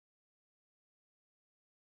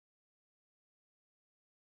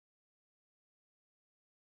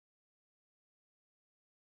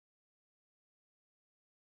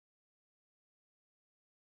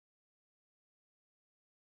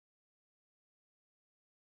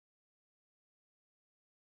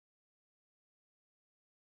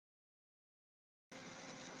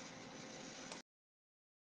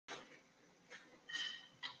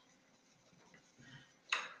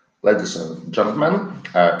Ladies and gentlemen,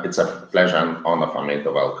 it's a pleasure and honor for me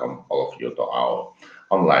to welcome all of you to our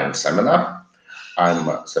online seminar.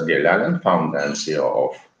 I'm Sergey Lyalin, founder and CEO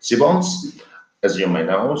of Cbonds. As you may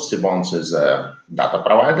know, Cbonds is a data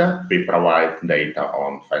provider. We provide data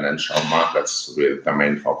on financial markets with the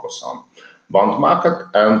main focus on bond market,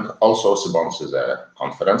 and also Cbonds is a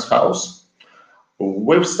conference house.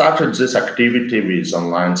 We've started this activity with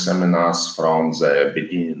online seminars from the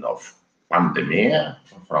beginning of pandemic,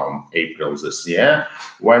 from April this year,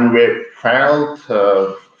 when we felt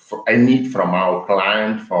a need from our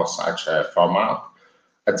client for such a format.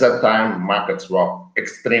 At that time, markets were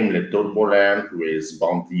extremely turbulent, with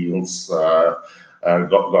bond yields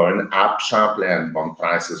going up sharply and bond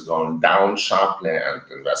prices going down sharply, and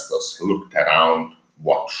investors looked around,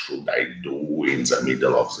 what should I do in the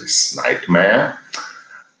middle of this nightmare?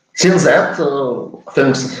 Since that,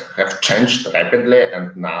 things have changed rapidly,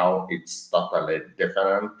 and now it's totally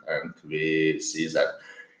different, and we see that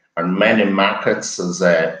on many markets,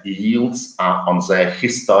 the yields are on the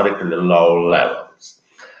historically low levels,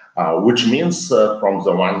 which means, from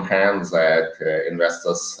the one hand, that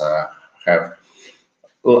investors have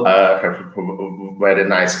very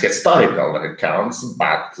nice historical returns,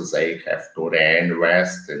 but they have to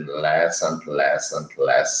reinvest in less and less and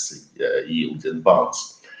less yielding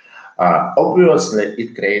bonds. Obviously,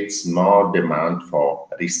 it creates more demand for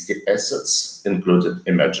risky assets, including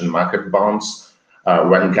emerging market bonds.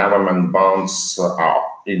 When government bonds are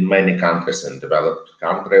in many countries, in developed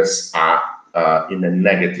countries, are in a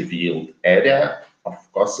negative yield area, of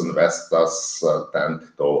course, investors tend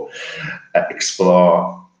to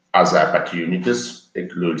explore other opportunities,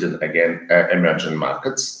 including, again, emerging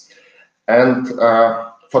markets. And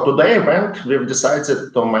for today's event, we've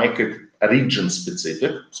decided to make it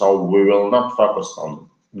region-specific. So we will not focus on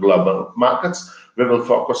global markets. We will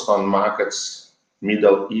focus on markets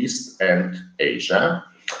Middle East and Asia.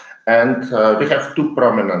 And we have two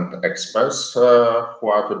prominent experts who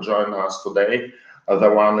are to join us today.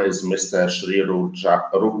 The one is Mr.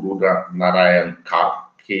 Rudra Narayan.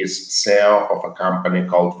 He is CEO of a company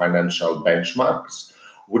called Financial Benchmarks,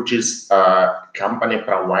 which is a company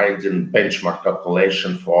providing benchmark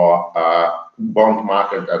calculation for bond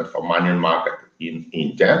market and for money market in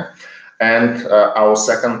India. And our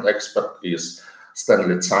second expert is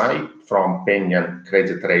Stanley Tsai from Pengyuan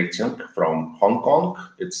Credit Rating from Hong Kong.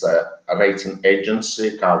 It's a rating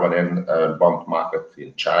agency covering bond market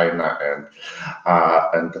in China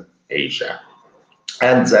and Asia.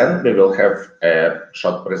 And then we will have a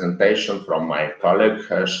short presentation from my colleague,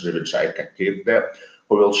 Shrivijay Kakirde,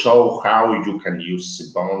 who will show how you can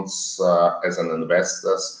use Cbonds as an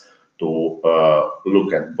investor to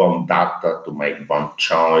look at bond data, to make bond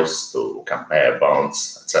choice, to compare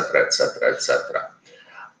bonds, etc., etc., etc.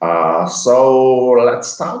 So let's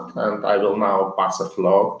start, and I will now pass the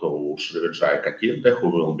floor to Shrivijay Kakirde, who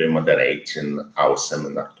will be moderating our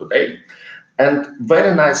seminar today. And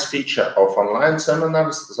very nice feature of online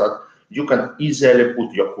seminars is that you can easily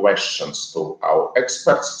put your questions to our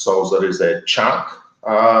experts. So there is a chat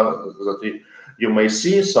that you may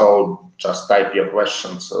see. So just type your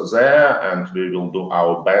questions there, and we will do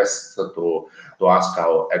our best to ask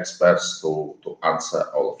our experts to answer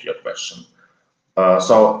all of your questions.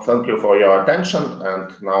 So thank you for your attention,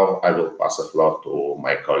 and now I will pass the floor to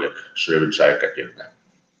my colleague, Shrivijay Kakirde.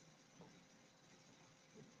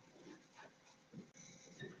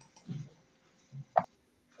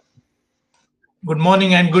 Good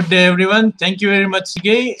morning and good day, everyone. Thank you very much,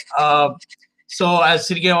 Sergey. So as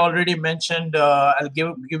Sergey already mentioned, I'll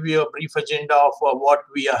give you a brief agenda of what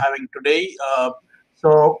we are having today.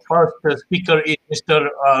 So first speaker is Mr.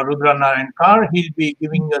 Rudra Narayan. He'll be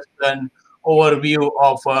giving us an overview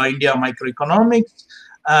of India microeconomics.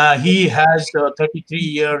 He has 33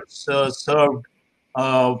 years served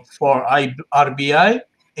for RBI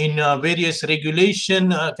in various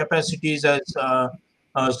regulation capacities as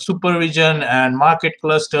supervision and market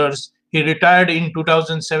clusters. He retired in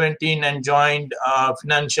 2017 and joined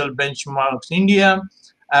Financial Benchmarks India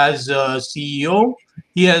as CEO.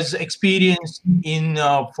 He has experience in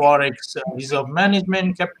forex reserve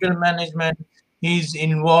management, capital management. He's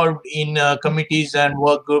involved in committees and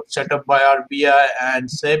work groups set up by RBI and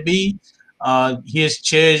SEBI. He has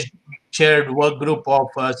chaired work group of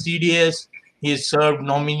CDS. He has served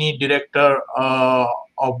nominee director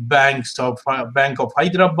of banks of Bank of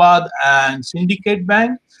Hyderabad and Syndicate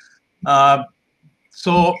Bank.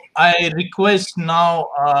 So I request now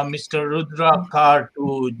Mr. Rudra Kar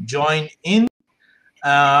to join in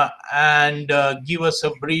and give us a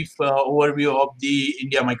brief overview of the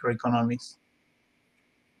India microeconomics.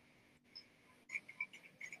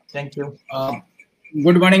 Thank you.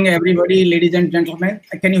 Good morning, everybody, ladies and gentlemen.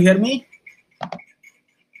 Can you hear me?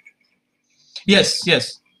 Yes.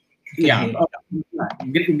 Yeah.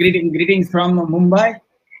 Greetings from Mumbai.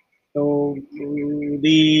 So,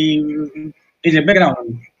 is a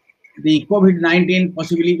background. The COVID-19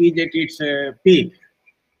 possibly is at its peak,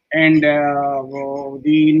 and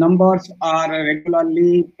the numbers are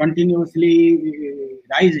regularly, continuously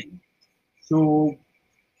rising. So,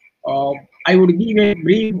 uh, I would give a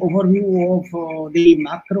brief overview of the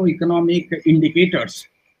macroeconomic indicators.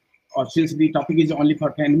 Since the topic is only for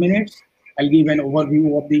 10 minutes, I'll give an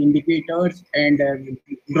overview of the indicators and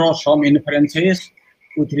draw some inferences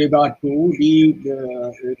with regard to the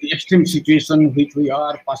extreme situation which we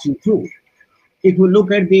are passing through. If you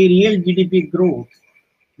look at the real GDP growth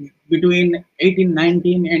between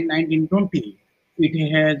 1819 and 1920, it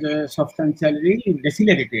has substantially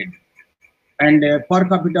decelerated. And per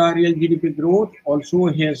capita real GDP growth also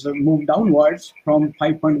has moved downwards from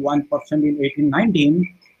 5.1% in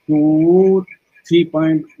 1819 to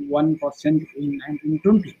 3.1% in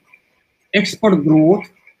 1920. Export growth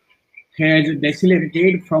has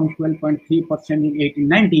decelerated from 12.3% in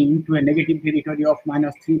 1819 to a negative territory of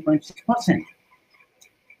minus 3.6%.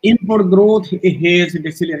 Import growth has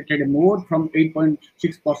decelerated more from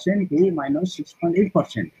 8.6% to minus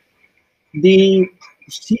 6.8%. The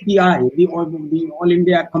CPI, the All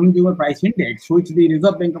India Consumer Price Index, which the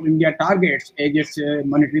Reserve Bank of India targets as its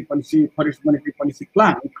monetary policy for its monetary policy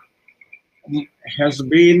plan, has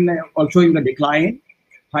been also in the decline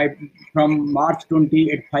from March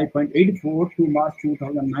 20 at 5.84 to March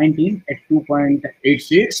 2019 at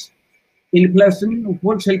 2.86. Inflation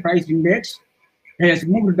wholesale price index has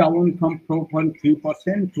moved down from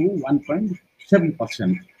 4.3% to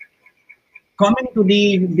 1.7%. Coming to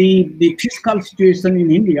the fiscal situation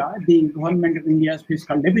in India, the government of India's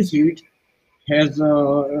fiscal deficit has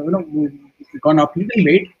gone up a little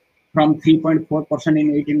bit from 3.4%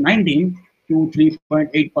 in 1819 to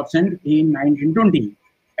 3.8% in 1920.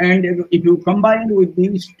 And if you combine with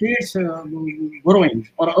the state's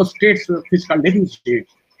borrowings or state's fiscal deficit,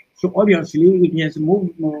 so obviously it has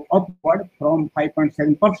moved upward from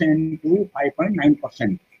 5.7% to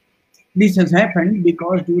 5.9%. This has happened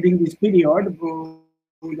because during this period,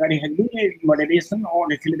 there has been a moderation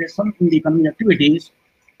or acceleration in the economic activities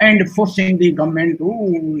and forcing the government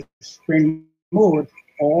to spend more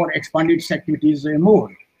or expand its activities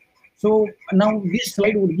more. So now this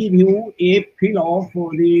slide would give you a feel of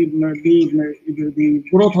the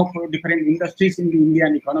growth of different industries in the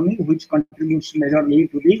Indian economy, which contributes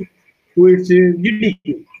majorly to its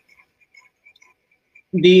GDP.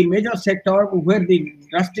 The major sector where the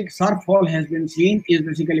drastic sharp fall has been seen is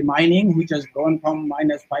basically mining, which has gone from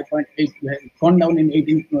minus 5.8, gone down in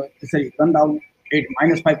 18, gone down at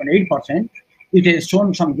minus 5.8%. It has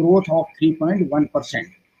shown some growth of 3.1%.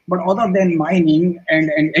 But other than mining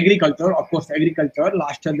and agriculture, of course, agriculture,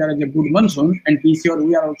 last year there was a good monsoon, and this year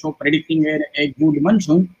we are also predicting a good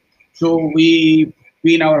monsoon. So we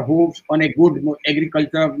pin our hopes on a good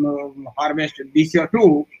agriculture harvest this year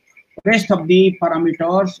too. Rest of the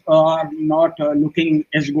parameters are not looking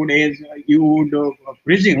as good as you would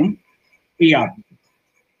presume. Yeah.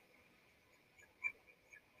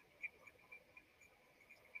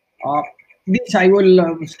 This I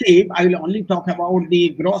will skip. I will only talk about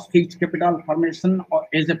the gross fixed capital formation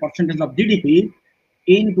as a percentage of GDP.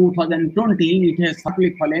 In 2020, it has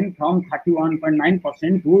sharply fallen from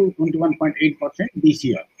 31.9% to 21.8% this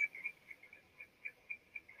year.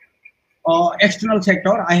 External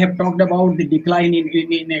sector, I have talked about the decline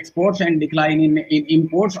in exports and decline in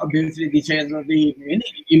imports. Obviously, this has the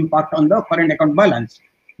impact on the current account balance.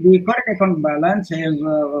 The current account balance has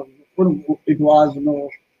it was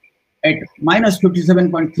at minus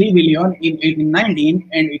 57.3 billion in 1819,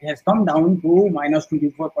 and it has come down to minus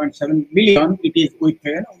 24.7 billion. It is with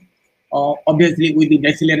obviously with the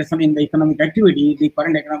deceleration in the economic activity, the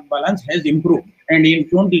current account balance has improved. And in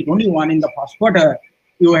 2021, in the first quarter,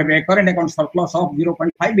 you have a current account surplus of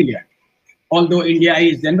 0.5 billion, although India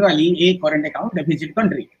is generally a current account deficit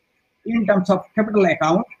country. In terms of capital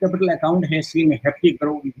account has seen a hefty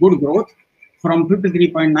growth, good growth from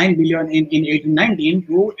 53.9 billion in 1819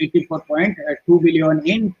 to 84.2 billion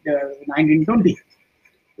in 1920.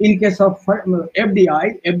 In case of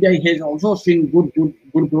FDI has also seen good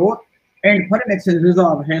growth, and foreign exchange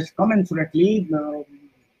reserve has commensurately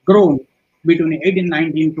grown between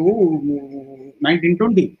 1819 to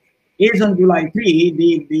 1920. As on July 3,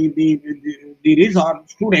 the reserve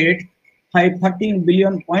stood at 13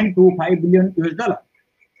 billion, 0.25 billion US dollar.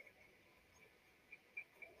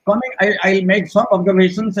 I'll make some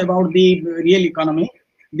observations about the real economy.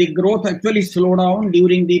 The growth actually slowed down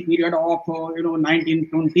during the period of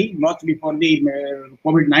 1920, much before the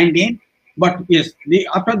COVID-19. But yes,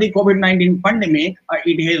 after the COVID-19 pandemic,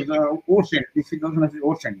 it has worsened. The situation has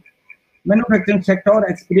worsened. Manufacturing sector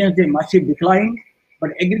experienced a massive decline,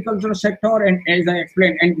 but agricultural sector and, as I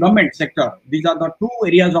explained, and government sector, these are the two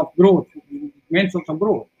areas of growth, main source of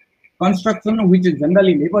growth. Construction, which is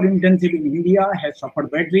generally labor intensive in India, has suffered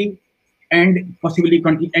badly and possibly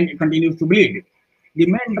continues to bleed. The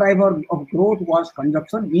main driver of growth was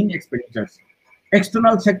consumption in expenditures.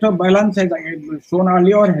 External sector balance, as I have shown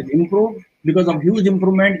earlier, has improved because of huge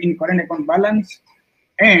improvement in current account balance,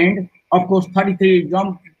 and of course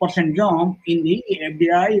 33% jump in the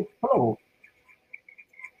FDI flow.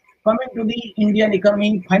 Coming to the Indian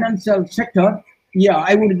economy financial sector, yeah,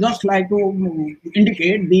 I would just like to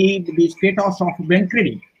indicate the status of bank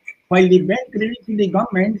credit. While the bank credit to the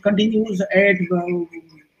government continues at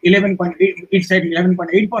 11.8, it's at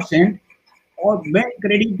 11.8%, or bank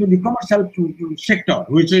credit to the commercial sector,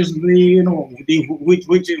 which is which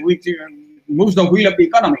moves the wheel of the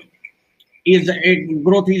economy,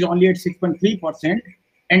 growth is only at 6.3%,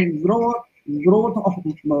 and growth of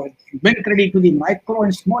bank credit to the micro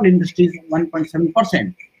and small industries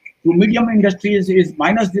 1.7%. To medium industries is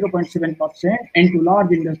minus 0.7%, and to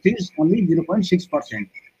large industries only 0.6%.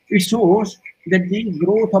 It shows that the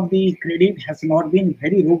growth of the credit has not been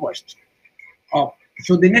very robust.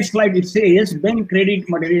 So the next slide, it says bank credit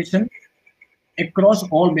moderation across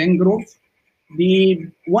all bank groups. The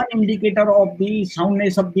one indicator of the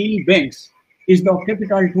soundness of the banks is the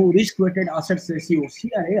capital to risk-weighted assets ratio,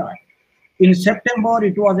 CRAR. In September,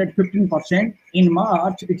 it was at 15%. In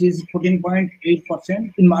March, it is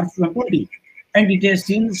 14.8% in March 2020. And it has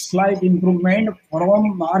seen slight improvement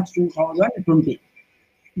from March 2020.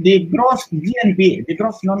 The gross GNPA, the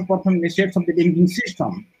gross non-performing assets of the banking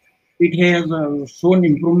system, it has shown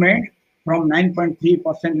improvement from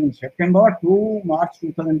 9.3% in September to March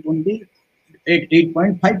 2020 at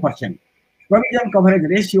 8.5%. Provision coverage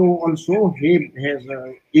ratio also has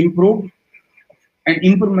improved, an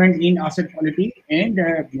improvement in asset quality and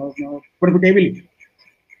profitability.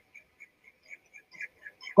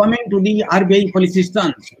 Coming to the RBI policy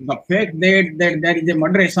stance, the fact that there is a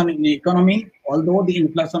moderation in the economy, although the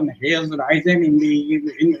inflation has risen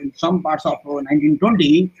in some parts of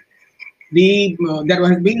 1920, there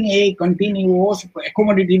has been a continuous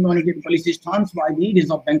accommodative monetary policy stance by the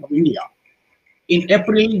Reserve Bank of India. In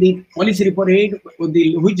April, the policy repo rate,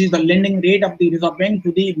 which is the lending rate of the Reserve Bank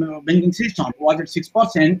to the banking system, was at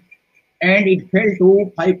 6%, and it fell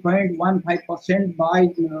to 5.15% by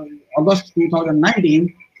August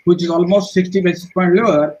 2019, which is almost 60 basis points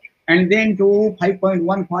lower, and then to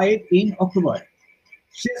 5.15 in October.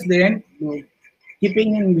 Since then,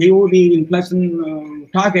 keeping in view the inflation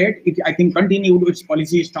target, it, I think, continued its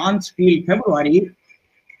policy stance till February.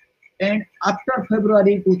 And after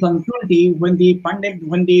February 2020, when the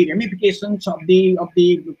ramifications of the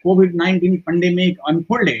COVID-19 pandemic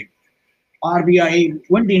unfolded, RBI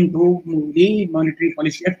went into the monetary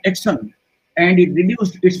policy action, and it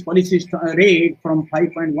reduced its policy rate from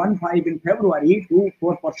 5.15 in February to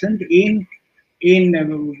 4% in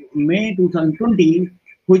May 2020,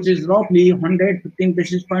 which is roughly 115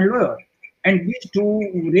 basis points lower. And these two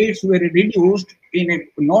rates were reduced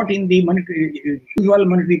not in the usual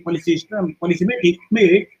monetary policy system, policy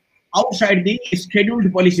made outside the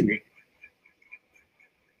scheduled policy made.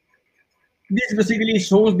 This basically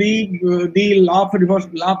shows the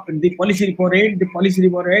policy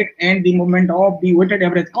repo rate, and the movement of the weighted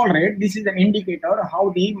average call rate. This is an indicator how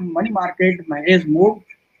the money market has moved.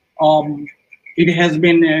 It has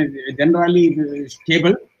been generally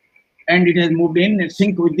stable, and it has moved in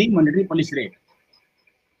sync with the monetary policy rate.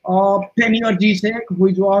 10-year G-Sec,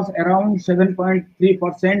 which was around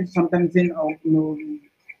 7.3%, sometimes in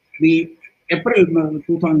the April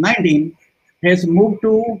 2019, has moved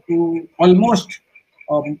to almost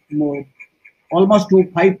to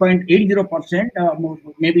 5.80%,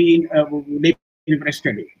 maybe in day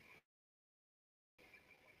study.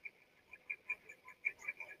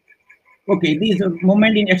 Okay, this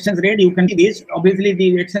movement in exchange rate, you can see this. Obviously,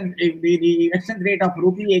 the exchange rate of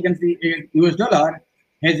rupee against the US dollar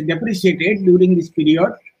has depreciated during this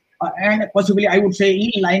period, and possibly I would say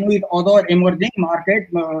in line with other emerging market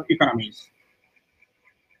economies.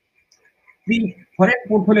 The foreign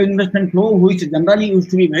portfolio investment flow, which generally used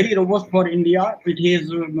to be very robust for India, it has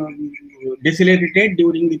decelerated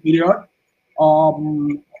during the period of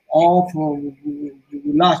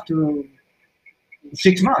last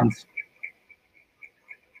 6 months.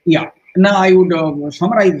 Yeah, now I would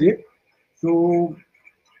summarize it. So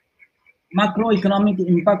macroeconomic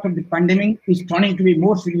impact of the pandemic is turning to be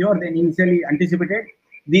more severe than initially anticipated.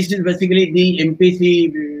 This is basically the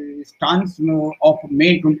MPC stance of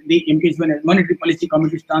May 20, the MPC Monetary Policy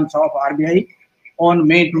Committee stance of RBI on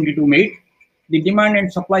May 22 May. The demand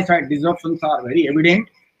and supply side disruptions are very evident.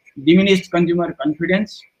 Diminished consumer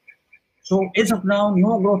confidence. So as of now,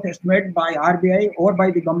 no growth estimate by RBI or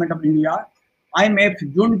by the Government of India. IMF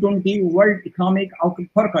June 20 World Economic Outlook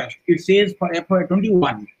Forecast. It says for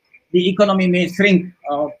FY21, the economy may shrink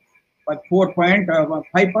by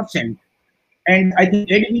 4.5%. And I think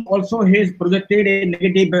ADB also has projected a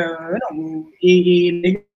negative,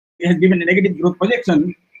 has given a negative growth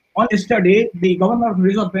projection. On yesterday, the Governor of the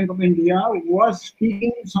Reserve Bank of India was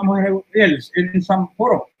speaking somewhere else in some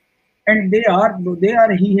forum, and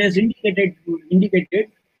he has indicated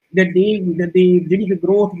that the GDP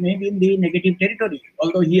growth may be in the negative territory.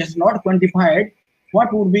 Although he has not quantified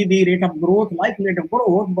what would be the rate of growth, likely rate of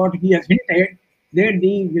growth, but he has hinted that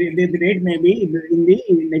the rate may be in the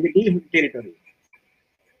negative territory.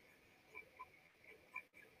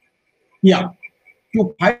 Yeah.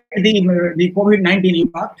 To fight the COVID-19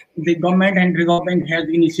 impact, the government and Reserve Bank has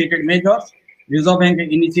initiated measures. Reserve Bank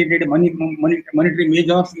initiated monetary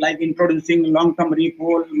measures like introducing long-term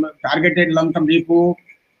repo, targeted long-term repo,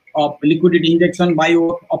 liquidity injection by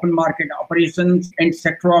open market operations and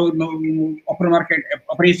sectoral open market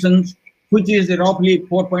operations, which is roughly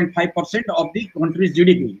 4.5% of the country's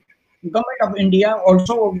GDP. Government of India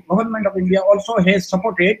also has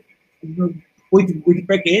supported with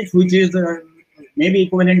package which is maybe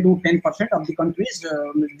equivalent to 10% of the country's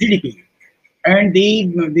GDP, and the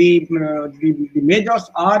measures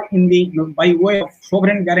are by way of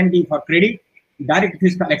sovereign guarantee for credit, direct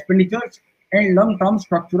fiscal expenditures, and long-term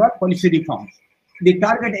structural policy reforms. The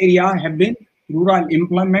target area have been rural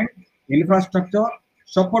employment, infrastructure,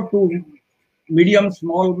 support to medium,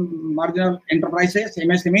 small, marginal enterprises,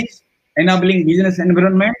 MSMEs, enabling business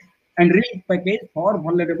environment, and relief package for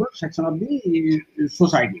vulnerable section of the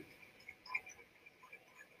society.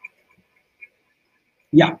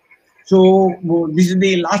 Yeah, so this is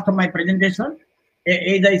the last of my presentation.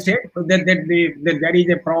 As I said, that there is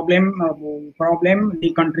a problem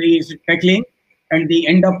the country is tackling, and the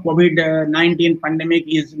end of COVID-19 pandemic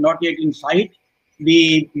is not yet in sight.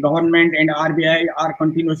 The government and RBI are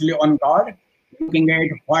continuously on guard, looking at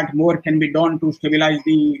what more can be done to stabilize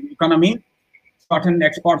the economy. Certain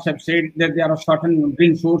experts have said that there are certain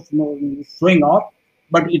green shoots showing up,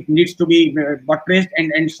 but it needs to be buttressed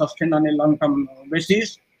and sustained on a long-term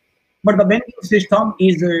basis. But the banking system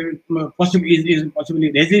is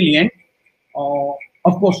possibly resilient.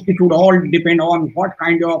 Of course, it would all depend on what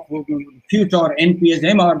kind of future NPS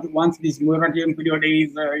emerge once this moratorium period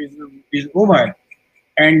is over,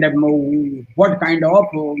 and what kind of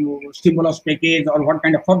stimulus package or what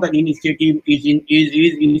kind of further initiative is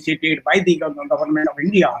initiated by the government of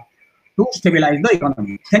India to stabilize the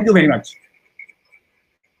economy. Thank you very much.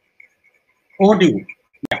 Over to you.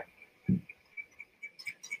 Yeah.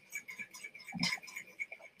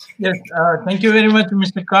 Yes, thank you very much,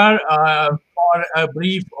 Mr. Kar, for a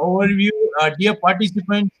brief overview. Dear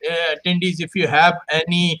participants, attendees, if you have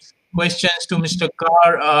any questions to Mr.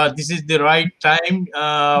 Kar, this is the right time.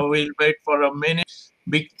 We'll wait for a minute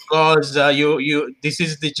because this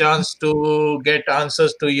is the chance to get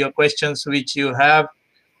answers to your questions which you have.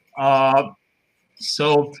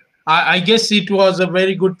 So I guess it was a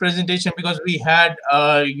very good presentation because we had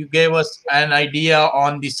you gave us an idea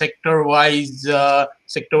on the sector-wise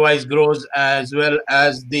growth as well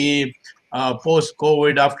as the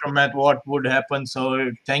post-COVID aftermath, what would happen.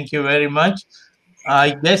 So thank you very much.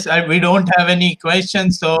 I guess we don't have any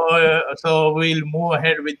questions, so we'll move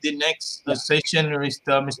ahead with the next session with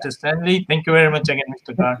Mr. Stanley. Thank you very much again,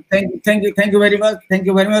 Mr. Kar. Thank you very much. Thank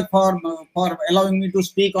you very much for allowing me to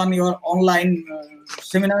speak on your online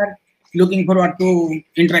seminar. Looking forward to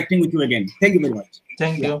interacting with you again. Thank you very much.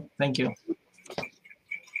 Thank you. Thank you.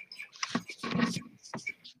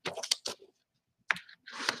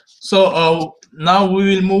 So now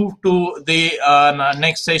we will move to the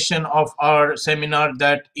next session of our seminar,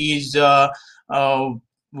 that is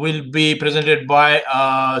will be presented by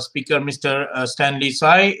speaker Mr. Stanley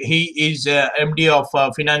Tsai. He is MD of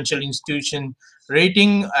Financial Institution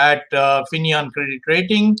Rating at Pengyuan Credit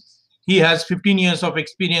Rating. He has 15 years of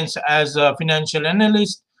experience as a financial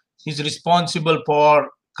analyst. He's responsible for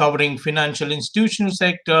covering financial institution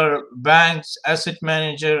sector, banks, asset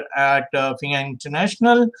manager at Pengyuan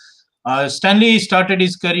International. Stanley started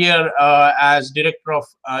his career as director of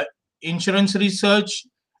insurance research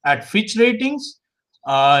at Fitch Ratings.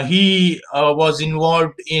 He was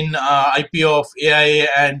involved in IPO of AIA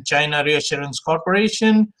and China Reassurance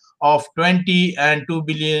Corporation, of 20 and 2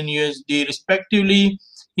 billion USD respectively.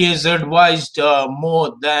 He has advised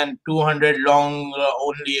more than 200 long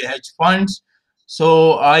only hedge funds.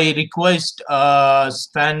 So I request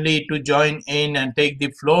Stanley to join in and take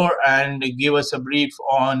the floor and give us a brief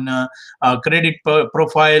on credit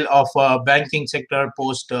profile of banking sector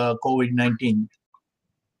post COVID-19.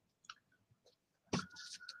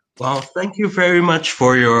 Well, thank you very much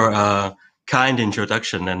for your kind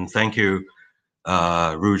introduction, and thank you,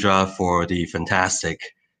 Rudra, for the fantastic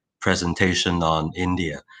presentation on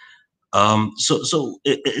India. So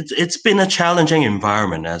it's been a challenging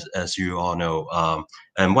environment, as you all know.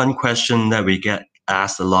 And one question that we get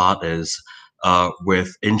asked a lot is,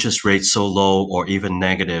 with interest rates so low or even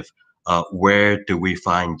negative, where do we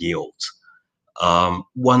find yields?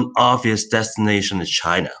 One obvious destination is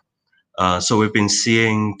China. So we've been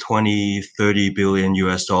seeing 20, 30 billion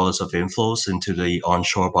US dollars of inflows into the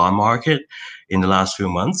onshore bond market in the last few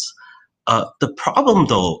months. The problem,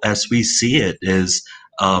 though, as we see it, is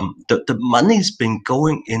the money's been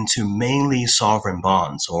going into mainly sovereign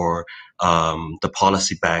bonds or the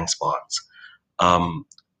policy banks bonds.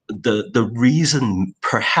 The reason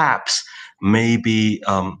perhaps maybe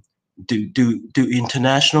do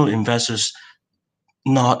international investors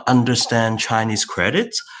not understand Chinese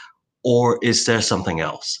credit, or is there something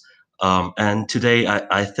else? And today,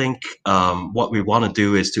 I think what we want to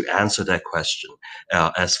do is to answer that question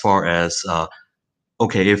as far as,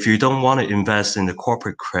 okay, if you don't want to invest in the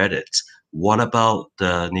corporate credits, what about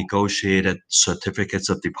the negotiated certificates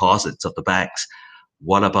of deposits of the banks?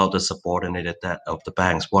 What about the subordinated debt of the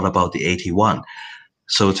banks? What about the AT1?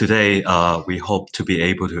 So today, we hope to be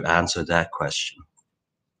able to answer that question.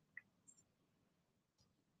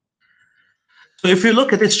 So if you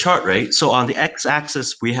look at this chart, right, so on the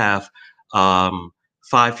x-axis, we have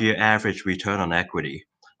 5-year average return on equity.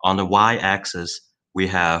 On the y-axis, we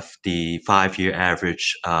have the 5-year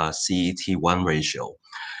average CET1 ratio.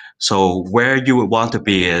 So where you would want to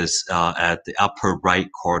be is at the upper right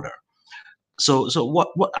corner. So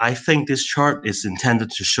what I think this chart is intended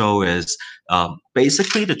to show is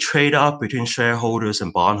basically the trade-off between shareholders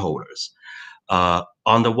and bondholders.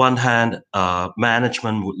 On the one hand,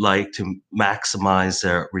 management would like to maximize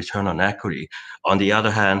their return on equity. On the other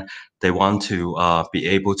hand, they want to be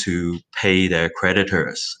able to pay their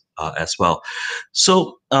creditors as well.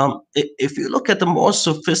 So if you look at the more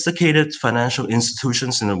sophisticated financial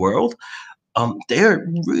institutions in the world, they're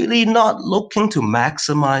really not looking to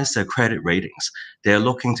maximize their credit ratings. They're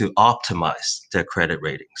looking to optimize their credit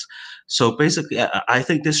ratings. So basically, I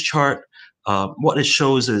think this chart, what it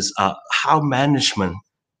shows is how management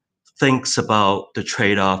thinks about the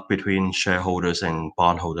trade-off between shareholders and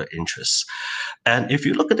bondholder interests. And if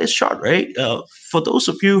you look at this chart, right, for those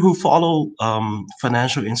of you who follow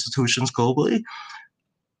financial institutions globally,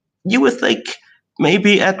 you would think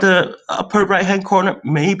maybe at the upper right-hand corner,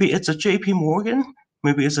 maybe it's a JP Morgan,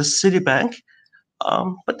 maybe it's a Citibank,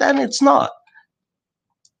 but then it's not.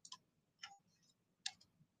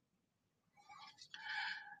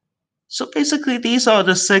 So basically, these are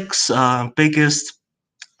the 6 biggest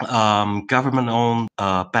government-owned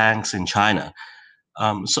banks in China.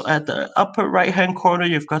 So at the upper right-hand corner,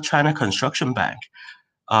 you've got China Construction Bank,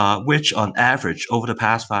 which on average over the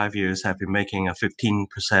past 5 years have been making a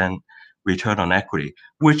 15% return on equity,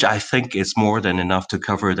 which I think is more than enough to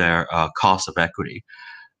cover their cost of equity.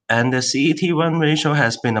 And the CET1 ratio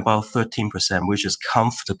has been about 13%, which is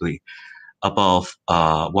comfortably above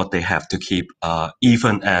what they have to keep,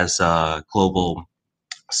 even as a global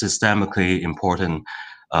systemically important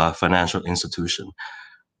financial institution.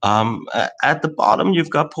 At the bottom, you've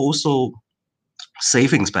got Postal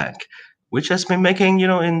Savings Bank, which has been making,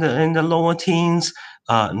 in the lower teens,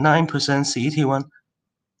 9% CET1.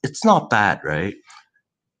 It's not bad, right?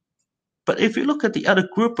 But if you look at the other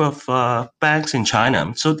group of banks in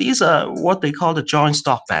China, so these are what they call the joint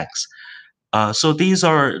stock banks. So these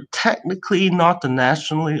are technically not the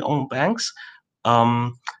nationally owned banks.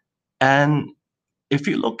 And if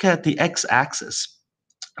you look at the x-axis,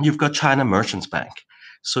 you've got China Merchants Bank.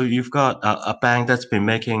 So you've got a bank that's been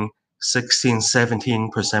making 16,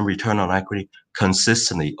 17% return on equity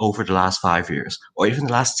consistently over the last 5 years, or even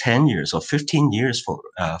the last 10 years or 15 years for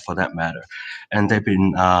that matter. And they've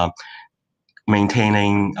been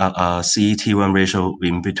maintaining a CET1 ratio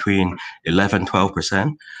in between 11,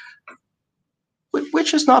 12%,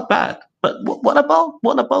 which is not bad. But what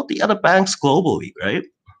about the other banks globally, right?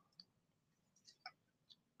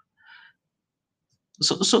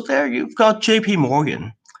 So there you've got JP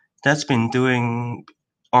Morgan that's been doing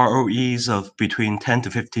ROEs of between 10 to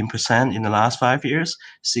 15% in the last 5 years,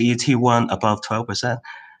 CET1 above 12%.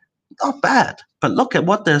 not bad. But look at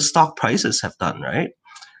what their stock prices have done, right?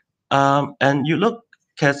 And you look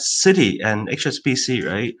at Citi and HSBC,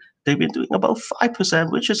 right? They've been doing about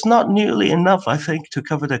 5%, which is not nearly enough, I think, to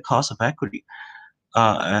cover the cost of equity.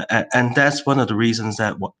 And that's one of the reasons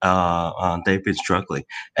that they've been struggling.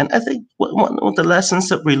 And I think one of the lessons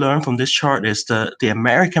that we learn from this chart is the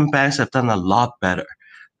American banks have done a lot better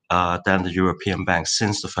than the European banks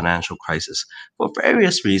since the financial crisis for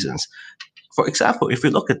various reasons. For example, if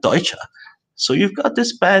you look at Deutsche, so you've got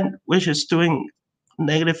this bank which is doing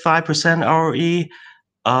 -5% ROE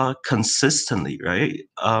consistently, right?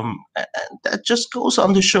 And that just goes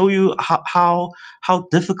on to show you how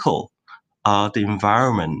difficult the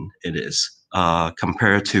environment it is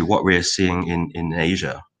compared to what we're seeing in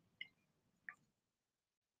Asia.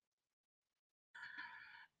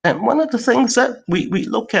 And one of the things that we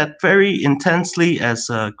look at very intensely as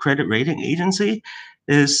a credit rating agency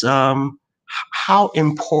is how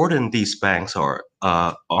important these banks are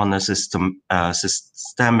on a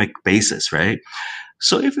systemic basis, right?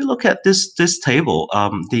 So if you look at this table,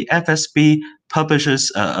 the FSB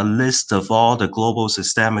publishes a list of all the global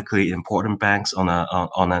systemically important banks on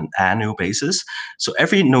an annual basis. So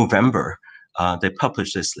every November, they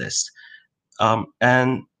publish this list.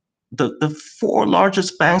 And the 4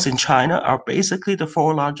 largest banks in China are basically the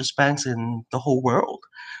 4 largest banks in the whole world.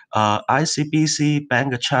 ICBC,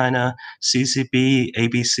 Bank of China, CCB,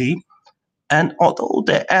 ABC. And although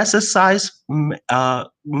the asset size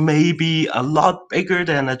may be a lot bigger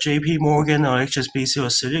than a JP Morgan or HSBC or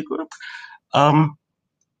Citigroup,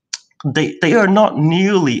 they are not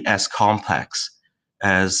nearly as complex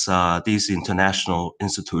as these international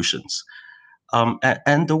institutions.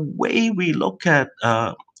 And the way we look at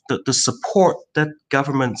the support that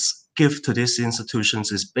governments give to these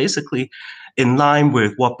institutions is basically in line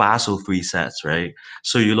with what Basel III says, right?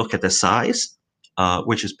 So you look at the size,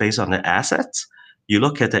 which is based on the assets. You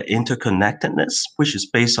look at the interconnectedness, which is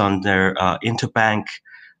based on their interbank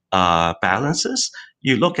balances.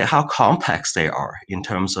 You look at how complex they are in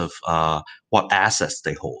terms of what assets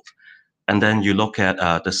they hold. And then you look at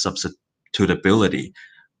the substitutability,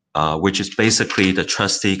 which is basically the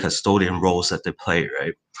trustee custodian roles that they play,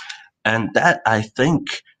 right? And that, I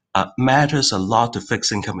think, matters a lot to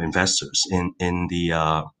fixed income investors in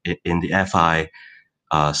the FI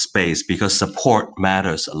space, because support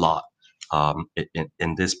matters a lot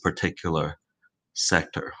in this particular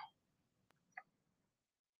sector.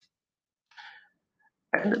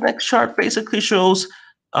 And the next chart basically shows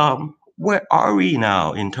where are we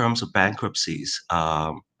now in terms of bankruptcies,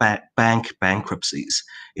 bank bankruptcies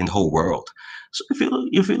in the whole world. So if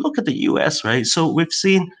you look at the US, right, so we've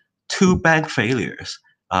seen 2 bank failures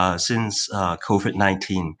since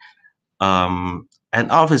COVID-19. And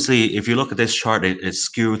obviously, if you look at this chart, it's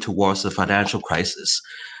skewed towards the financial crisis.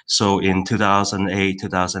 So in 2008,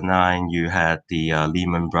 2009, you had the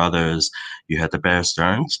Lehman Brothers, you had the Bear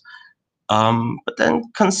Stearns. But then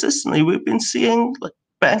consistently, we've been seeing like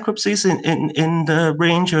bankruptcies in the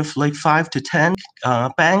range of like 5 to 10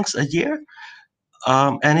 banks a year.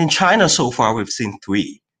 And in China, so far, we've seen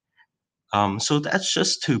 3. So that's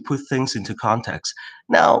just to put things into context.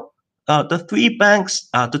 Now, the 3 banks,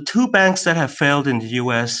 the 2 banks that have failed in the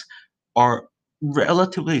US are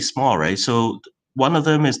relatively small, right? So one of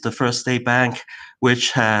them is the First State Bank,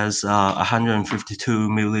 which has 152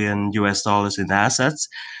 million US dollars in assets.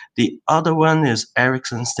 The other one is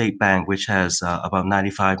Ericsson State Bank, which has about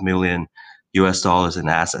 95 million US dollars in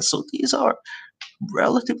assets. So these are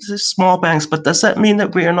relatively small banks, but does that mean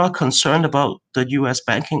that we are not concerned about the US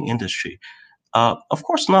banking industry? Of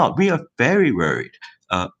course not. We are very worried.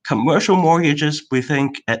 Commercial mortgages, we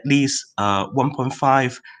think at least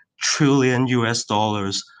 1.5 trillion US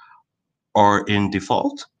dollars are in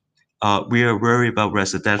default. We are worried about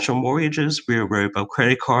residential mortgages. We are worried about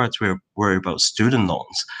credit cards. We are worried about student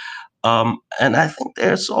loans. And I think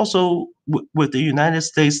there's also, with the United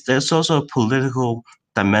States, there's also a political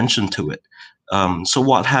dimension to it. So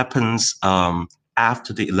what happens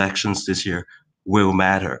after the elections this year will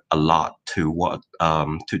matter a lot to what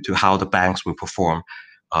to how the banks will perform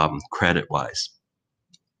credit-wise.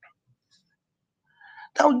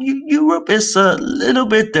 Now, Europe is a little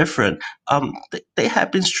bit different. They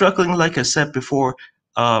have been struggling, like I said before,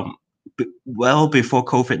 well before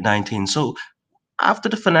COVID-19. So after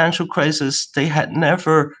the financial crisis, they had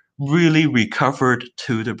never really recovered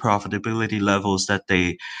to the profitability levels that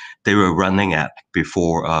they were running at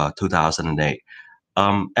before 2008.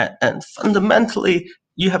 And fundamentally,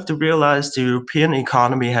 you have to realize the European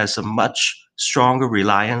economy has a much stronger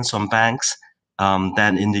reliance on banks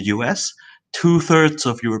than in the US. 2/3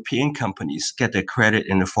 of European companies get their credit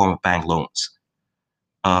in the form of bank loans.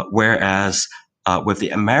 whereas with the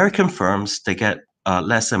American firms, they get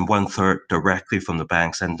less than 1/3 directly from the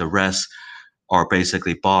banks, and the rest are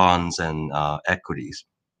basically bonds and equities.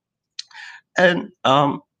 And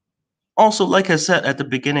also, like I said at the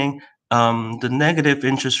beginning, the negative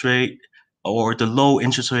interest rate or the low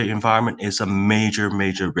interest rate environment is a major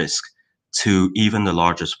risk to even the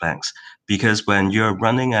largest banks, because when you're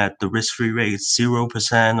running at the risk-free rate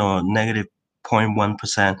 0% or negative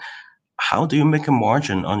 0.1%, how do you make a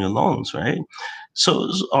margin on your loans, right? So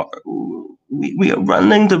we are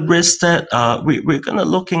running the risk that we're going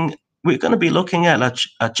to be looking at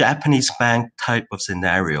a Japanese bank type of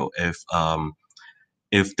scenario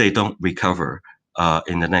if they don't recover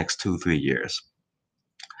in the next 2-3 years.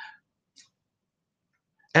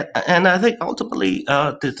 And I think ultimately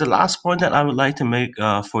the last point that I would like to make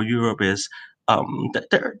for Europe is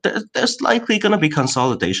that there's likely going to be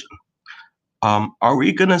consolidation. Are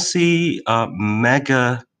we going to see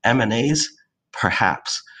mega M&As?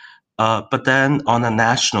 Perhaps. But then on a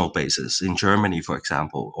national basis, in Germany, for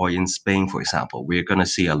example, or in Spain, for example, we're going to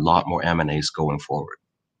see a lot more M&As going forward.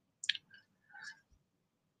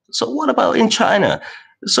 So what about in China?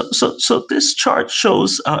 So this chart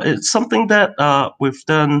shows it's something that we've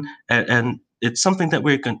done, and it's something that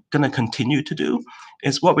we're going to continue to do.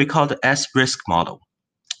 It's what we call the S-risk model.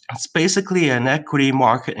 It's basically an equity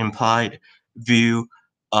market implied view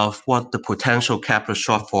of what the potential capital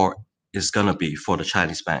shortfall is going to be for the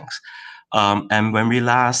Chinese banks. And when we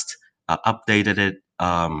last updated it,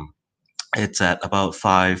 it's at about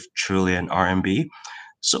 5 trillion RMB.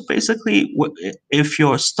 So basically, if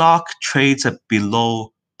your stock trades at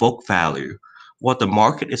below book value, what the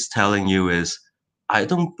market is telling you is, I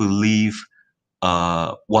don't believe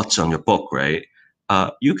what's on your book, right?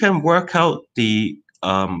 You can work out the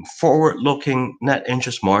forward-looking net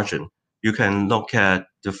interest margin. You can look at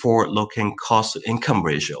the forward-looking cost-to-income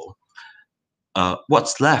ratio.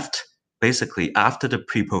 What's left, basically, after the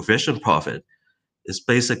pre-provision profit is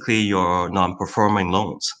basically your non-performing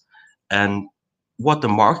loans. And what the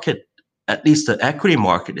market, at least the equity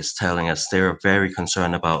market, is telling us, they're very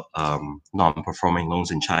concerned about non-performing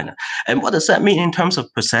loans in China. And what does that mean in terms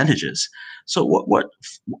of percentages? So what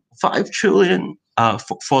 5 trillion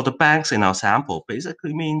for the banks in our sample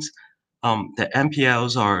basically means the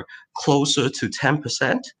NPLs are closer to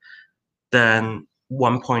 10% than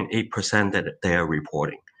 1.8% that they are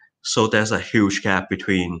reporting. So there's a huge gap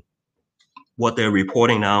between what they're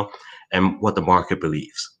reporting now and what the market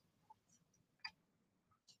believes.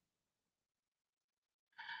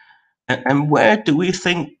 And where do we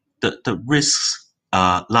think the risks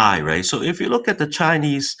lie, right? So if you look at the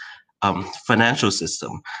Chinese financial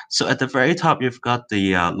system, so at the very top, you've got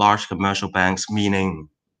the large commercial banks, meaning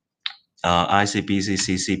ICBC,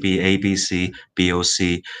 CCB, ABC,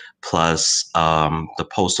 BOC, plus the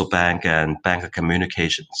Postal Bank and Bank of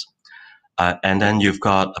Communications. And then you've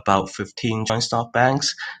got about 15 joint stock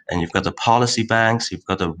banks, and you've got the policy banks, you've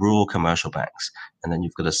got the rural commercial banks, and then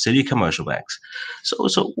you've got the city commercial banks.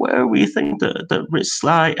 So where we think the risks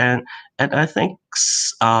lie, and I think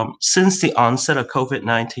since the onset of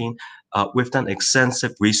COVID-19, we've done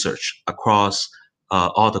extensive research across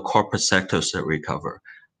all the corporate sectors that we cover.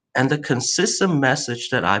 And the consistent message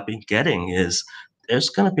that I've been getting is there's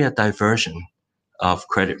going to be a diversion of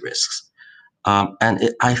credit risks.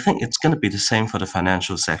 I think it's going to be the same for the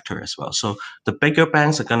financial sector as well. So the bigger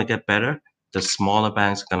banks are going to get better. The smaller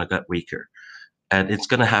banks are going to get weaker. And it's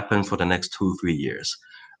going to happen for the next 2-3 years.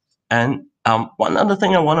 And one other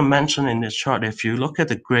thing I want to mention in this chart, if you look at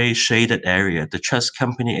the gray shaded area, the trust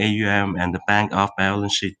company AUM and the bank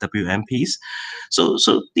off-balance sheet WMPs, so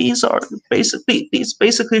these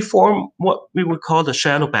basically form what we would call the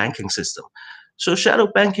shadow banking system. So shadow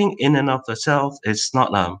banking in and of itself is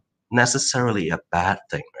not necessarily a bad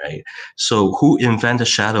thing, right? So who invented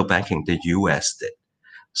shadow banking? The US did.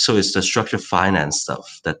 So it's the structured finance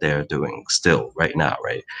stuff that they're doing still right now,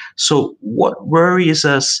 right? So what worries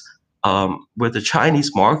us with the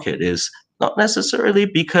Chinese market is not necessarily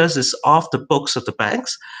because it's off the books of the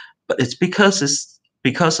banks, but it's because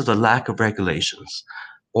of the lack of regulations,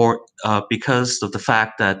 or because of the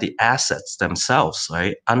fact that the assets themselves,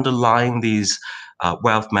 right, underlying these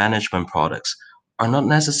wealth management products are not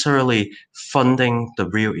necessarily funding the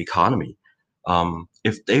real economy.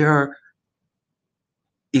 If they are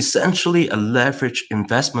essentially a leveraged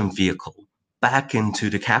investment vehicle back into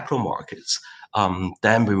the capital markets,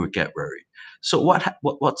 then we would get worried. So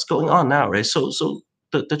what's going on now, right? So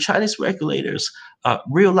the Chinese regulators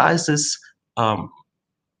realized this 4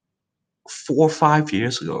 or 5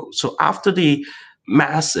 years ago. So after the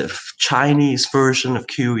massive Chinese version of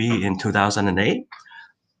QE in 2008,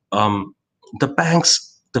 the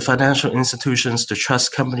banks the financial institutions, the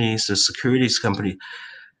trust companies, the securities company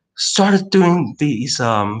started doing these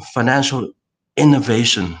financial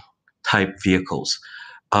innovation type vehicles.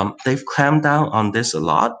 They've clamped down on this a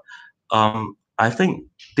lot. I think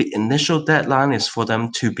the initial deadline is for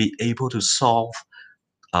them to be able to solve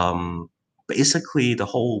basically the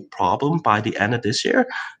whole problem by the end of this year.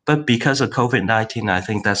 But because of COVID-19, I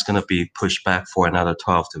think that's going to be pushed back for another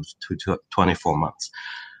 12 to 24 months.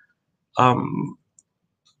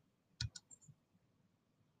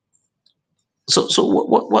 So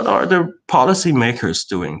what are the policymakers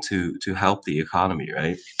doing to help the economy,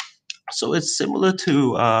 right? So it's similar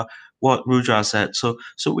to what Rudra said. So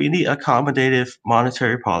we need accommodative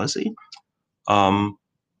monetary policy.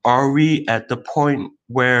 Are we at the point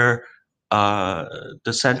where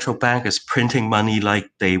the central bank is printing money like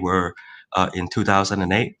they were in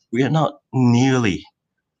 2008? We are not nearly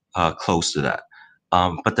close to that.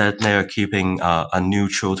 But then they're keeping a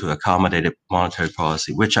neutral to accommodative monetary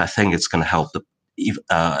policy, which I think is going to help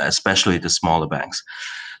especially the smaller banks.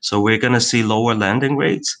 So we're going to see lower lending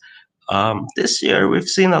rates. This year, we've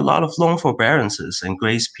seen a lot of loan forbearances and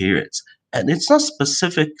grace periods. And it's not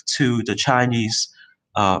specific to the Chinese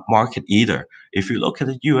market either. If you look at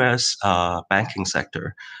the US banking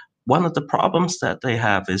sector, one of the problems that they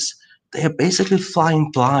have is they are basically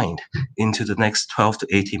flying blind into the next 12 to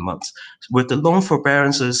 18 months. With the loan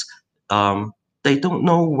forbearances, they don't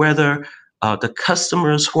know whether the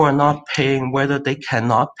customers who are not paying, whether they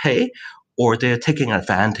cannot pay or they're taking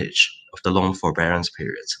advantage of the loan forbearance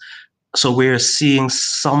periods. So we're seeing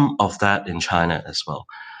some of that in China as well.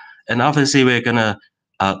 And obviously we're going to,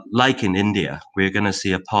 like in India, we're going to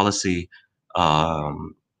see a policy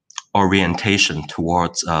orientation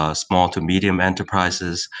towards small to medium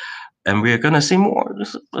enterprises. And we're going to see more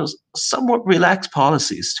somewhat relaxed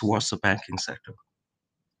policies towards the banking sector.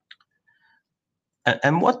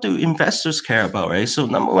 And what do investors care about, right? So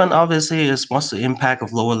number one, obviously, is what's the impact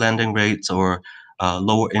of lower lending rates or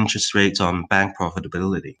lower interest rates on bank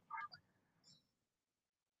profitability?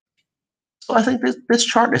 So I think this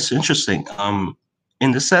chart is interesting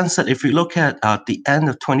in the sense that if you look at the end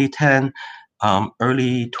of 2010,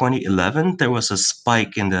 early 2011, there was a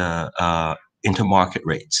spike in the intermarket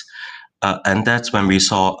rates. And that's when we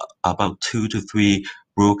saw about 2 to 3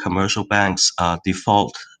 rural commercial banks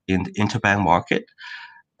default in the interbank market.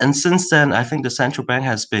 And since then, I think the central bank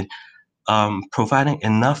has been providing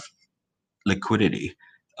enough liquidity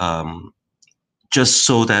just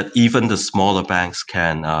so that even the smaller banks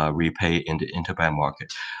can repay in the interbank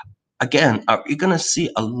market. Again, are we going to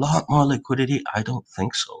see a lot more liquidity? I don't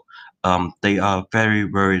think so. They are very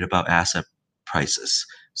worried about asset prices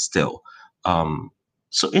still.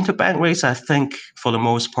 So interbank rates, I think, for the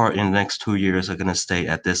most part, in the next 2 years are going to stay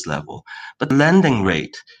at this level. But the lending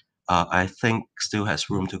rate, I think, still has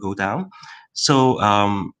room to go down. So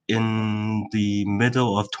in the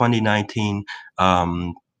middle of 2019,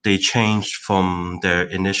 they changed from their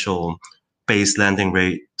initial base lending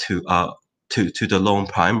rate to the loan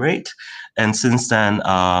prime rate, and since then,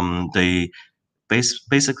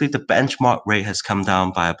 basically the benchmark rate has come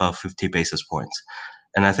down by about 50 basis points,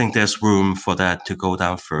 and I think there's room for that to go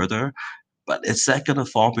down further. But is that going to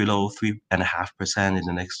fall below 3.5% in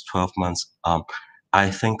the next 12 months? I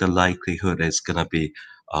think the likelihood is going to be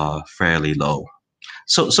fairly low.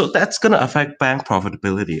 So that's going to affect bank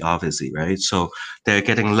profitability, obviously, right? So they're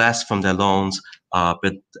getting less from their loans,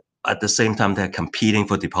 but at the same time, they're competing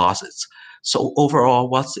for deposits. So overall,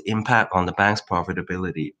 what's the impact on the bank's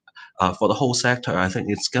profitability? For the whole sector, I think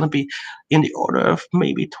it's going to be in the order of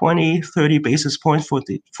maybe 20, 30 basis points for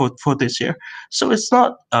this year. So it's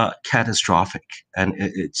not catastrophic, and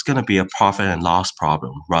it's going to be a profit and loss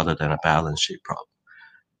problem rather than a balance sheet problem.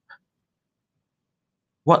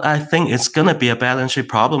 What I think is going to be a balance sheet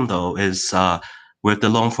problem, though, is with the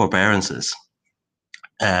loan forbearances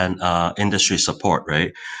and industry support,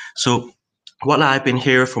 right? So what I've been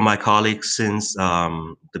hearing from my colleagues since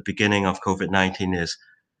the beginning of COVID-19 is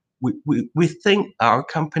we think our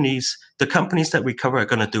companies, the companies that we cover, are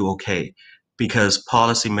going to do okay because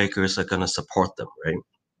policymakers are going to support them, right?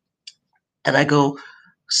 And I go,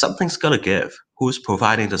 something's got to give. Who's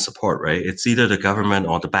providing the support, right? It's either the government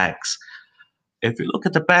or the banks. If you look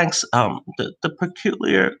at the banks, the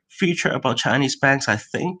peculiar feature about Chinese banks, I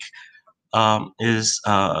think, is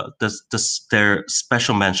their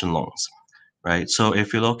special mention loans, right? So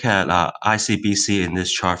if you look at ICBC in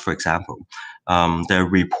this chart, for example, their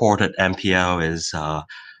reported NPL is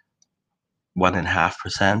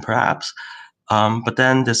 1.5% perhaps, but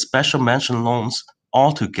then the special mention loans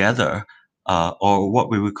altogether, or what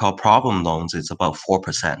we would call problem loans, is about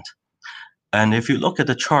 4%. And if you look at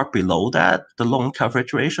the chart below that, the loan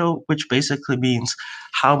coverage ratio, which basically means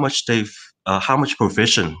how much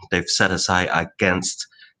provision they've set aside against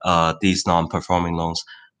these non-performing loans,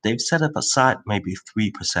 they've set up aside maybe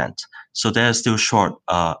 3%. So they're still short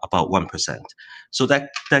about 1%. So that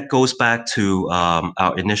goes back to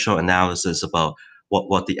our initial analysis about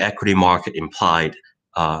what the equity market implied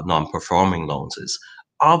non-performing loans is.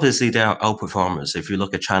 Obviously, there are outperformers. If you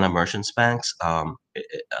look at China Merchants Bank's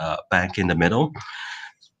bank in the middle,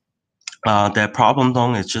 their problem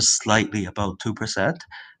loan is just slightly about 2%,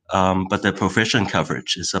 but their provision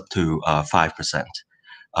coverage is up to 5%.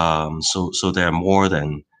 So they're more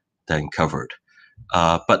than covered.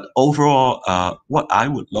 But overall, what I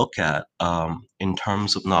would look at in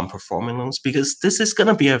terms of non-performing loans, because this is going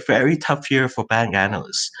to be a very tough year for bank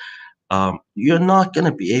analysts. You're not going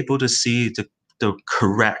to be able to see the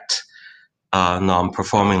correct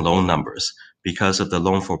non-performing loan numbers because of the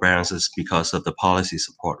loan forbearances, because of the policy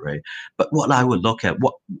support, right? But what I would look at,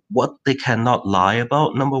 what they cannot lie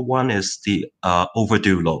about, number one is the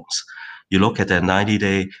overdue loans. You look at their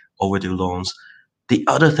 90-day overdue loans. The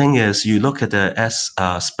other thing is you look at the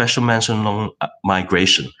special mention loan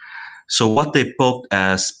migration. So what they booked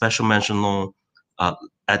as special mention loan at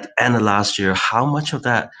the end of last year, how much of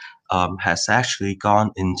that has actually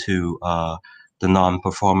gone into the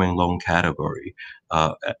non-performing loan category?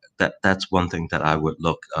 That's one thing that I would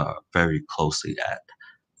look very closely at.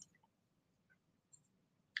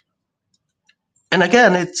 And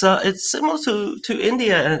again, it's similar to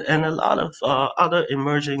India and a lot of other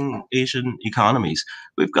emerging Asian economies.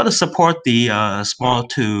 We've got to support the small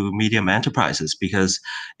to medium enterprises because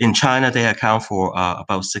in China they account for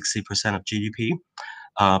about 60% of GDP,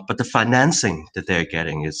 but the financing that they're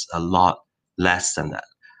getting is a lot less than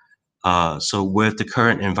that. So with the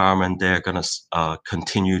current environment, they're going to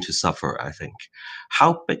continue to suffer, I think.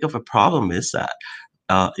 How big of a problem is that?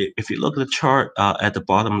 If you look at the chart at the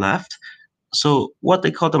bottom left, so what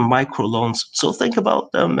they call the micro loans. So think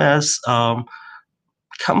about them as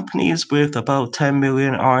companies with about 10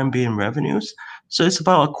 million RMB in revenues. So it's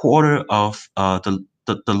about a quarter of the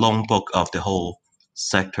loan book of the whole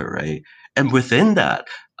sector, right? And within that,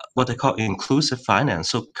 what they call inclusive finance.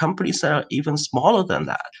 So companies that are even smaller than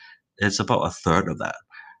that, it's about a third of that.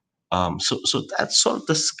 So that's sort of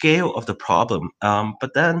the scale of the problem.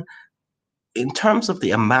 But then in terms of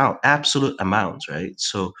the amount, absolute amounts, right?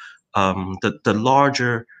 So the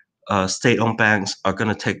larger state-owned banks are going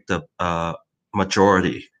to take the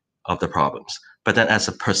majority of the problems. But then as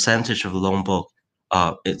a percentage of the loan book,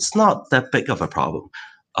 it's not that big of a problem.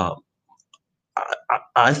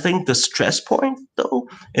 I think the stress point, though,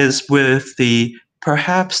 is with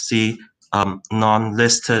perhaps the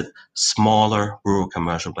non-listed smaller rural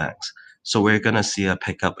commercial banks. So we're going to see a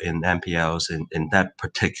pickup in NPLs in that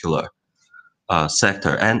particular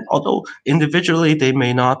sector. And although individually they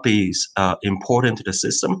may not be important to the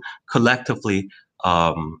system, collectively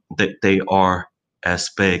they are as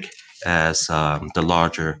big as the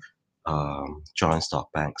larger joint stock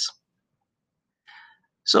banks.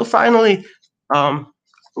 So finally,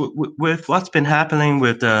 with what's been happening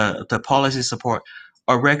with the policy support,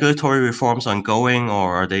 are regulatory reforms ongoing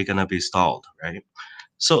or are they going to be stalled, right?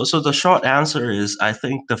 So the short answer is I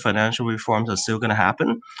think the financial reforms are still going to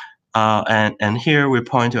happen. And here we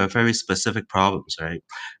point to a very specific problems, right?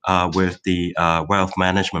 With the wealth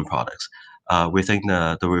management products. We think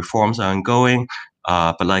the reforms are ongoing,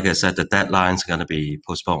 but like I said, the deadline's going to be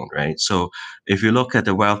postponed, right? So if you look at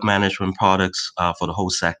the wealth management products for the whole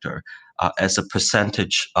sector, as a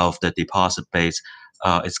percentage of the deposit base,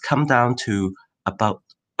 it's come down to about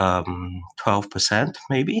 12%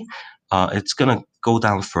 maybe. It's going to go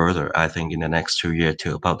down further, I think, in the next 2 years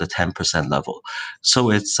to about the 10% level. So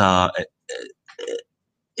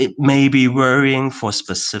it may be worrying for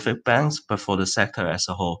specific banks, but for the sector as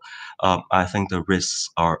a whole, I think the risks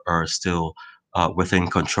are still within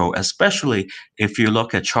control, especially if you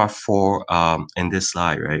look at chart 4 in this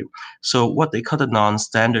slide, right? So what they call the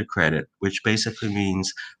non-standard credit, which basically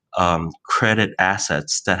means credit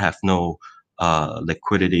assets that have no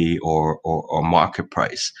liquidity or market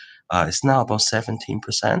price. It's now about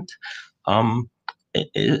 17%.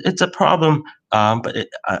 It's a problem, but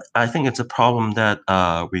I think it's a problem that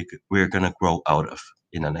we're going to grow out of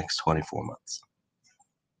in the next 24 months.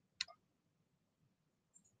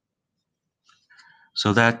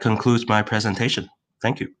 So that concludes my presentation.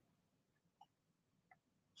 Thank you.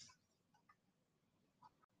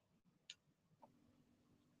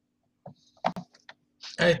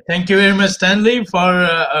 Thank you very much, Stanley, for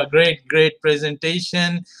a great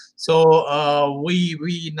presentation. So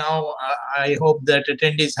we now I hope that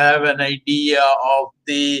attendees have an idea of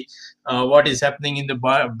the what is happening in the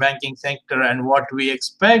banking sector and what we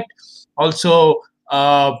expect. Also,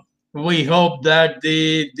 we hope that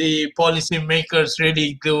the policy makers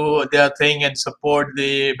really do their thing and support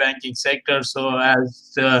the banking sector. So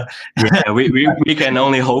as yeah, we can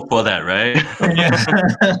only hope for that, right?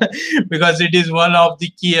 yeah, because it is one of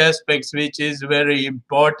the key aspects which is very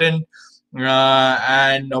important.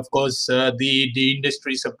 And of course, the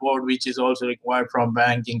industry support which is also required from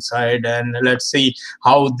banking side. And let's see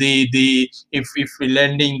how if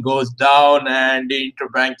lending goes down and the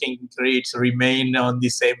interbanking rates remain on the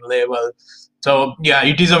same level. So yeah,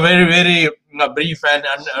 it is a very brief and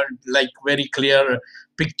like very clear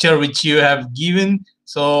picture which you have given.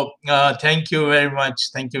 So thank you very much.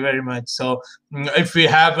 Thank you very much. So if we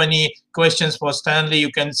have any questions for Stanley,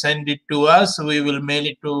 you can send it to us. We will mail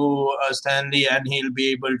it to Stanley and he'll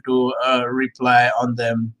be able to reply on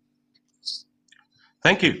them.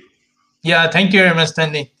 Thank you. Yeah, thank you very much,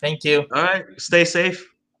 Stanley. Thank you. All right, stay safe.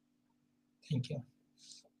 Thank you.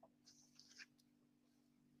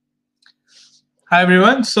 Hi,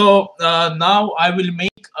 everyone. So now I will make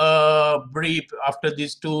a brief after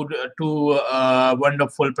these two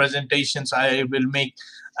wonderful presentations. I will make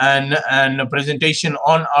a presentation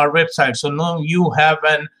on our website. So now you have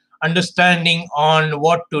an understanding on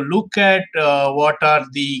what to look at, what are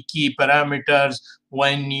the key parameters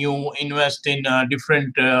when you invest in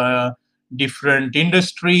different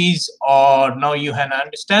industries, or now you have an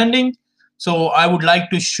understanding. So I would like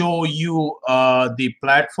to show you the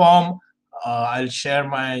platform. I'll share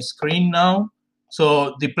my screen now.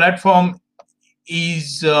 So the platform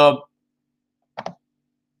is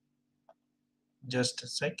just a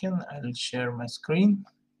second. I'll share my screen.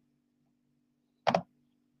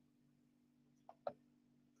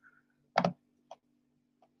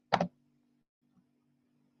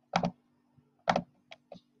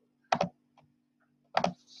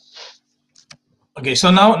 Okay, so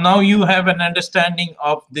now you have an understanding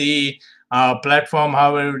of the platform,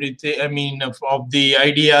 how everything, I mean, of the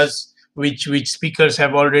ideas which speakers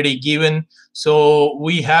have already given. So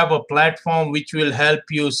we have a platform which will help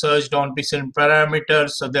you search down different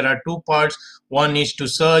parameters. So there are two parts. One is to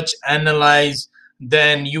search, analyze,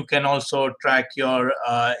 then you can also track your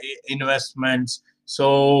investments.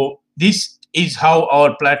 So this is how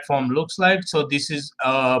our platform looks like. So this is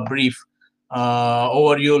a brief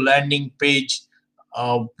overview landing page.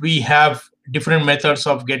 We have different methods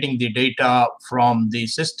of getting the data from the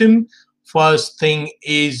system. First thing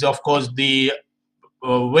is, of course, the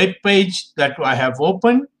web page that I have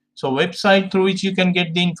opened. So website through which you can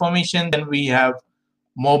get the information. Then we have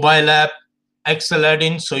mobile app,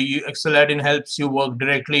 Excel-Add-in. So Excel-Add-in helps you work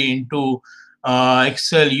directly into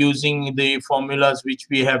Excel using the formulas which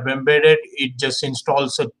we have embedded. It just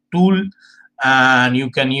installs a tool and you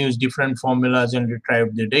can use different formulas and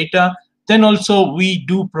retrieve the data. Then also we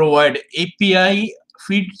do provide API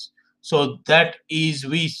feeds. So that is,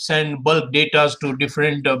 we send bulk data to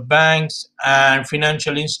different banks and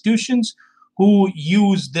financial institutions who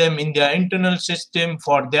use them in their internal system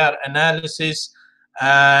for their analysis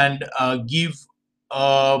and give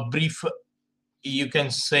a brief, you can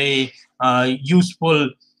say, useful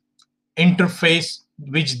interface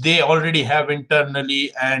which they already have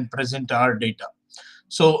internally and present our data.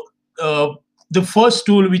 So the first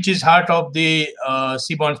tool, which is heart of the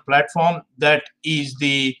Cbonds platform, that is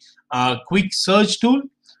the quick search tool.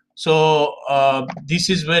 So this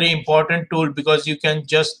is very important tool because you can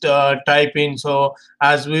just type in. So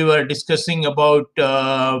as we were discussing about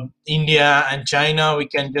India and China, we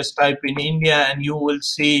can just type in India and you will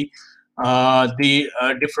see the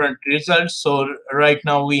different results. So right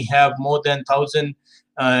now we have more than 1,000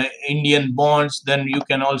 Indian bonds. Then you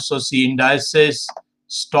can also see indices,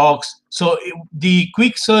 stocks. So the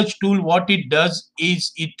quick search tool, what it does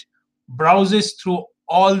is it browses through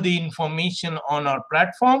all the information on our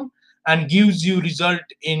platform and gives you result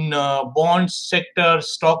in bond sector,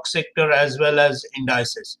 stock sector, as well as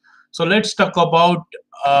indices. So let's talk about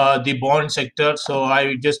the bond sector. So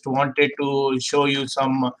I just wanted to show you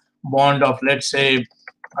some bond of, let's say,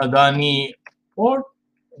 Adani Port.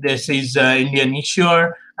 This is Indian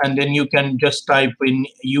issuer, and then you can just type in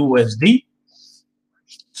USD.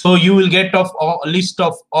 So you will get a list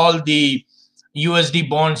of all the USD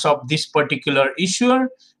bonds of this particular issuer.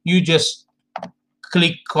 You just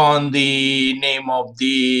click on the name of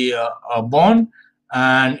the bond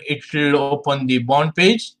and it will open the bond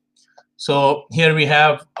page. So here we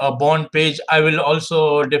have a bond page. I will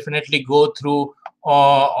also definitely go through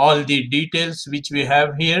all the details which we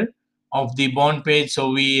have here. of the bond page. So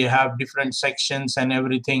we have different sections and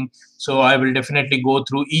everything. So I will definitely go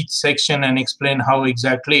through each section and explain how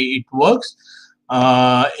exactly it works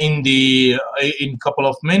in couple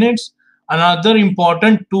of minutes. Another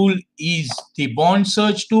important tool is the bond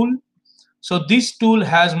search tool. So this tool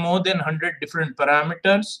has more than 100 different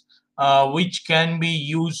parameters which can be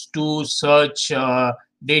used to search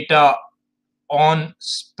data on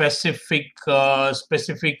specific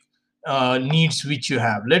needs which you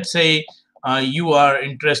have. Let's say you are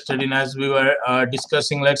interested in, as we were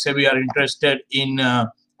discussing, let's say we are interested in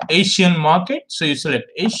Asian market. So you select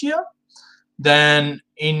Asia. Then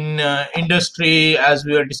in industry, as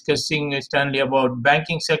we were discussing, Stanley, about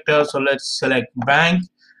banking sector, so let's select bank.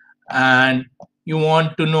 And you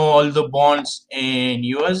want to know all the bonds in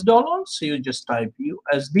US dollars, so you just type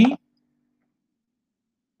USD.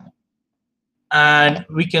 And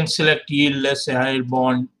we can select yield, let's say higher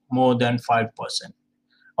bond more than 5%.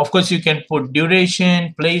 Of course, you can put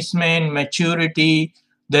duration, placement, maturity.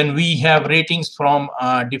 Then we have ratings from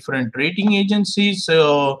different rating agencies.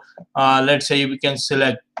 So let's say we can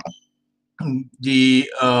select the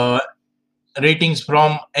ratings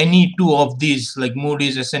from any two of these, like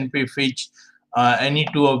Moody's, S&P, Fitch, any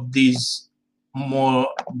two of these more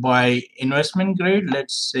by investment grade.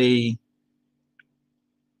 Let's say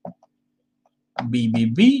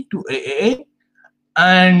BBB to AAA.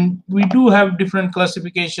 And we do have different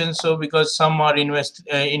classifications. So because some are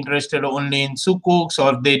interested only in sukuks,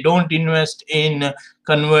 or they don't invest in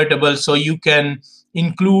convertible, so you can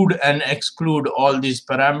include and exclude all these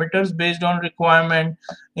parameters based on requirement.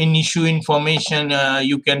 In issue information,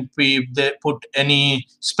 you can put any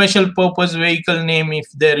special purpose vehicle name if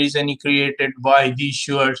there is any created by the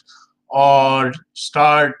issuers, or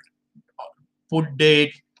start, put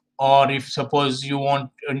date, or if suppose you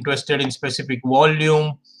want interested in specific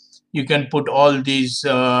volume, you can put all these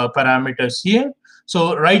parameters here.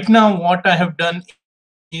 So right now what I have done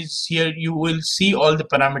is, here you will see all the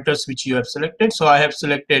parameters which you have selected. So I have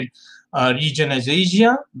selected region as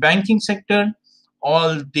Asia, banking sector,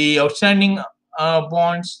 all the outstanding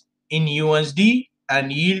bonds in USD,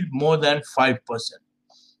 and yield more than 5%.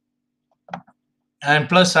 And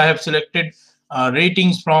plus I have selected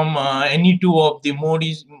ratings from any two of the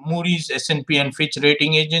Moody's, S&P, and Fitch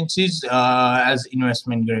rating agencies as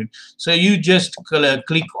investment grade. So you just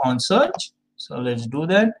click on search. So let's do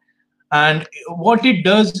that. And what it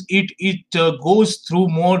does, it goes through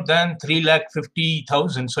more than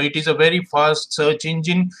 350,000. So it is a very fast search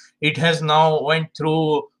engine. It has now went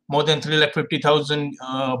through more than 350,000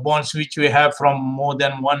 bonds which we have from more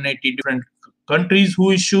than 180 different countries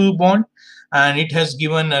who issue bond, and it has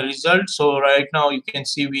given a result. So right now you can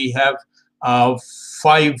see we have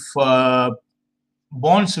 5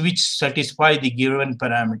 bonds which satisfy the given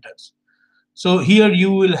parameters. So here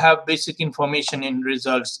you will have basic information in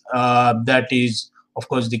results, that is, of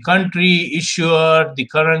course, the country, issuer, the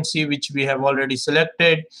currency which we have already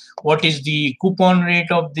selected, what is the coupon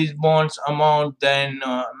rate of these bonds, amount, then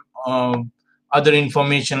other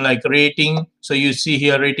information like rating. So you see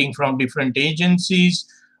here rating from different agencies,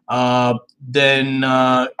 then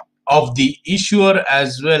of the issuer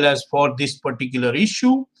as well as for this particular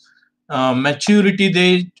issue, maturity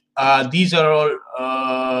date. These are all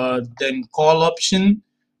then call option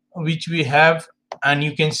which we have, and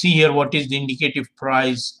you can see here what is the indicative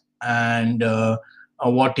price and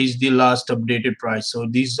what is the last updated price. So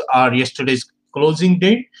these are yesterday's closing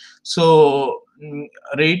date. So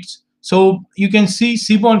rates. So you can see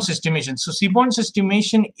Cbonds estimation. So Cbonds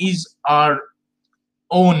estimation is our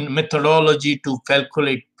own methodology to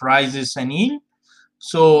calculate prices and yield.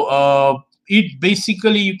 So it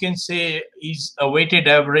basically, you can say, is a weighted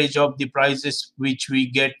average of the prices which we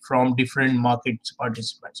get from different market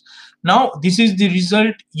participants. Now this is the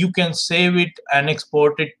result. You can save it and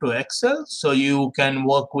export it to Excel, so you can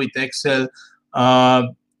work with Excel.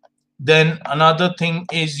 Then another thing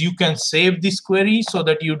is, you can save this query so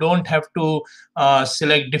that you don't have to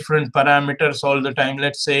select different parameters all the time.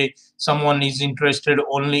 Let's say someone is interested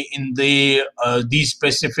only in the these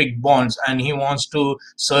specific bonds and he wants to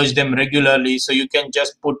search them regularly. So you can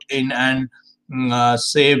just put in and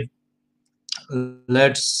save,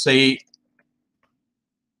 let's say,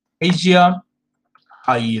 Asia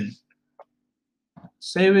high yield.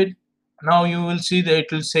 Save it. Now you will see that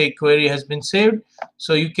it will say query has been saved.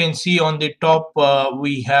 So you can see on the top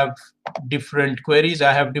we have different queries.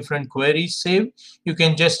 I have different queries saved. You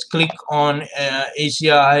can just click on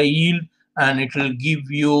Asia high yield and it will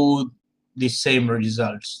give you the same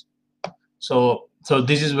results. So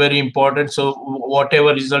this is very important. So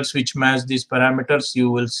whatever results which match these parameters,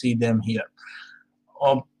 you will see them here.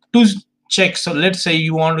 To check. So let's say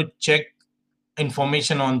you want to check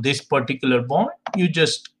information on this particular bond. You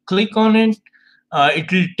just click on it.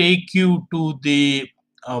 It will take you to the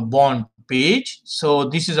bond page. So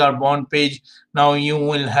this is our bond page. Now you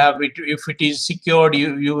will have it, if it is secured,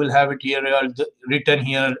 you will have it here written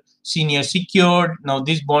here, senior secured. Now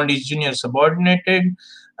this bond is junior subordinated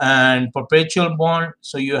and perpetual bond.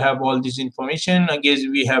 So you have all this information.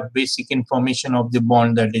 Again, we have basic information of the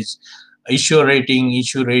bond, that is issue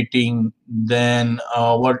rating, then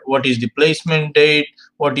what is the placement date,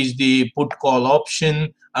 what is the put call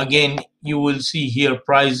option. Again, you will see here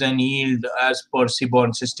price and yield as per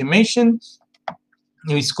Cbonds estimation.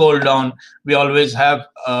 We scroll down, we always have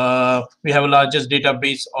we have a largest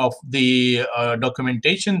database of the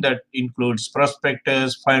documentation that includes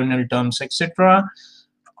prospectus, final terms, etc.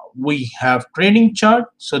 We have trading chart.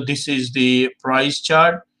 So this is the price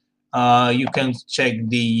chart. You can check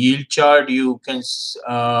the yield chart. You can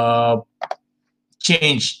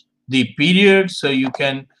change the period. So you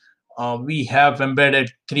can we have embedded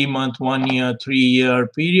 3 month, 1 year, 3 year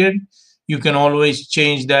period. You can always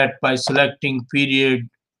change that by selecting period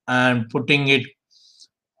and putting it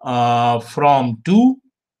from 2.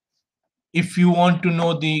 If you want to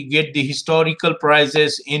know get the historical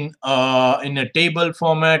prices in a table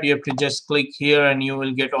format, you have to just click here and you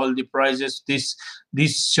will get all the prices.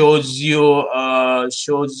 This shows you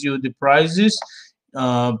the prices.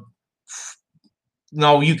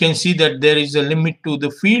 Now you can see that there is a limit to the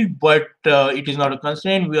field, but it is not a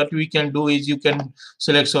constraint. What we can do is you can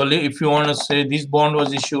select solely. If you want to say this bond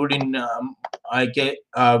was issued in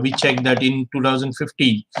we check that in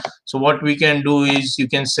 2015. So what we can do is you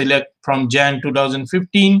can select from Jan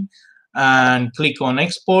 2015 and click on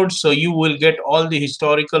export. So you will get all the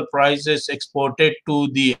historical prices exported to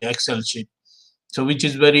the Excel sheet. So which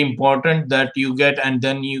is very important that you get, and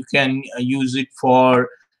then you can use it for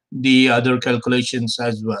the other calculations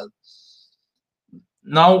as well.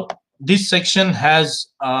 Now this section has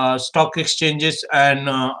stock exchanges and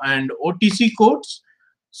OTC codes.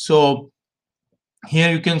 So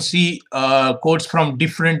here you can see codes from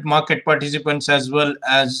different market participants as well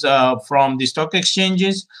as from the stock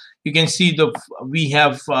exchanges. You can see we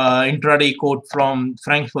have intraday code from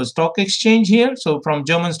Frankfurt Stock Exchange here. So from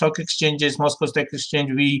German stock exchanges, Moscow Stock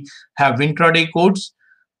Exchange, we have intraday codes.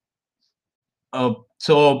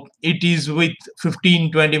 So it is with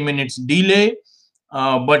 15-20 minutes delay,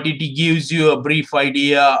 but it gives you a brief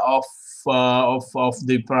idea of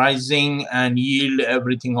the pricing and yield,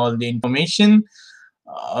 everything, all the information.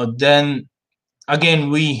 Then again,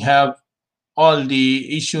 we have all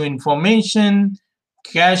the issue information,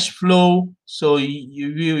 cash flow. So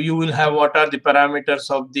you will have what are the parameters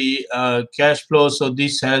of the cash flow. So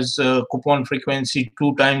this has coupon frequency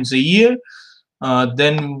 2 times a year.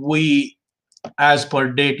 Then we, as per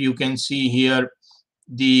date, you can see here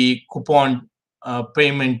the coupon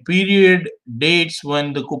payment period, dates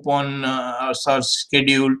when the coupon are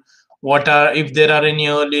scheduled, if there are any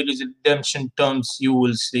early redemption terms, you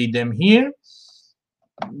will see them here.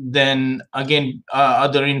 Then again,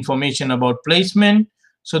 other information about placement.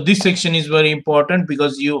 So this section is very important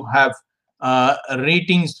because you have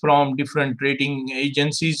ratings from different rating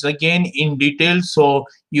agencies again in detail. So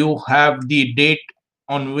you have the date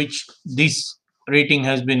on which this rating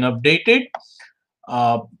has been updated.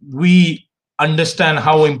 We understand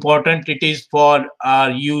how important it is for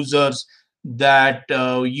our users that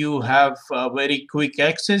you have very quick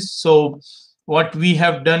access. So what we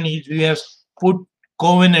have done is we have put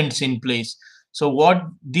covenants in place. So what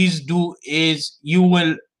these do is you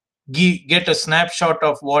will get a snapshot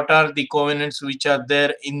of what are the covenants which are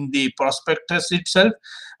there in the prospectus itself,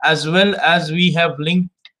 as well as we have linked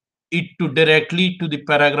it to directly to the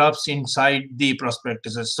paragraphs inside the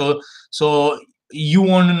prospectuses. So you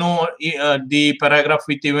want to know the paragraph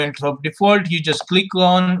with events of default, you just click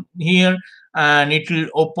on here and it will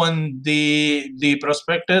open the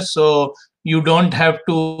prospectus. So you don't have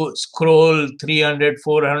to scroll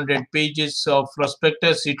 300-400 pages of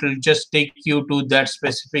prospectus. It will just take you to that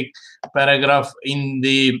specific paragraph in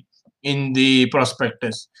the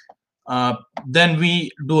prospectus. Then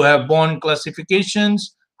we do have bond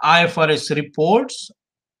classifications, IFRS reports.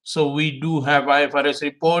 So we do have IFRS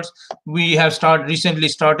reports. We have recently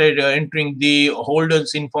started entering the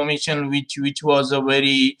holders information, which was a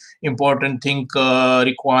very important thing,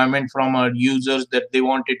 requirement from our users, that they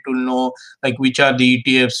wanted to know like which are the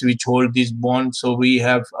ETFs which hold these bonds. So we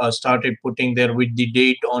have started putting there with the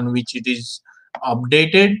date on which it is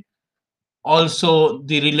updated. Also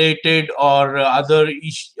the related or other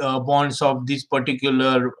bonds of this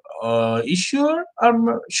particular issuer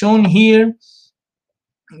are shown here.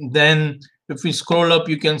 Then If we scroll up,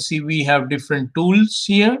 you can see we have different tools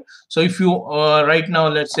here. So if you right now,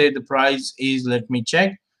 let's say the price is, let me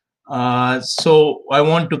check. So I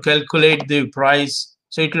want to calculate the price.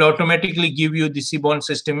 So it will automatically give you the Cbonds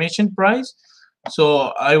estimation price.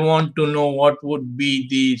 So I want to know what would be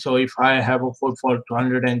the, so if I have a put for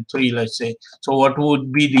 203, let's say, so what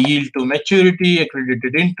would be the yield to maturity,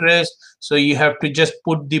 accredited interest. So you have to just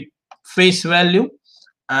put the face value,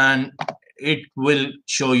 and it will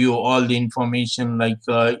show you all the information like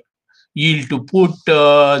yield to put,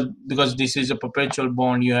 because this is a perpetual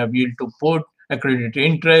bond, you have yield to put, accredited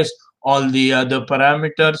interest, all the other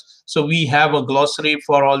parameters. So we have a glossary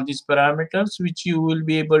for all these parameters, which you will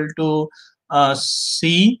be able to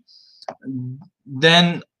see.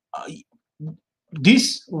 Then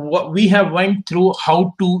this, what we have went through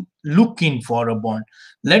how to look in for a bond.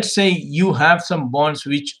 Let's say you have some bonds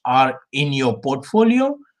which are in your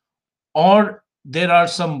portfolio, or there are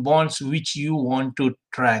some bonds which you want to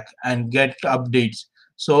track and get updates.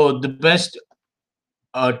 So the best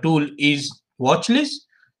tool is watch list.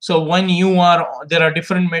 So when you are, there are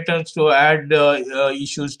different methods to add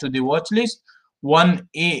issues to the watch list. One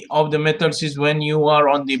of the methods is when you are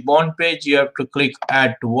on the bond page, you have to click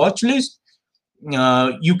add to watch list.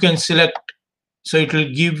 You can select, so it will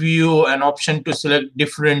give you an option to select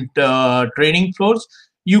different trading floors.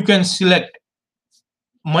 You can select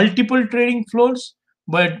multiple trading floors,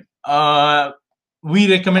 but we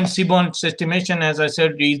recommend Cbonds estimation. As I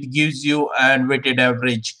said, it gives you a weighted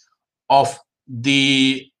average of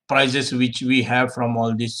the prices which we have from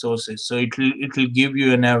all these sources. So it will give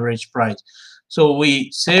you an average price. So we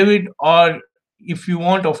save it, or if you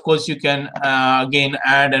want, of course, you can again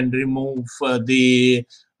add and remove the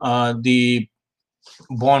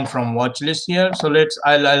bond from watch list here. So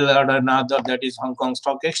I'll add another, that is Hong Kong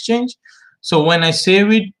Stock Exchange. So when I save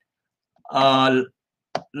it,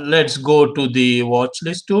 let's go to the watch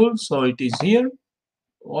list tool. So it is here,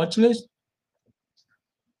 watch list.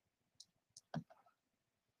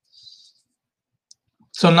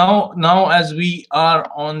 So now as we are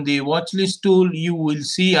on the watch list tool, you will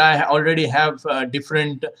see I already have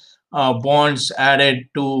different bonds added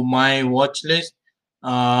to my watch list.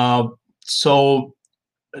 So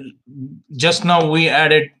just now we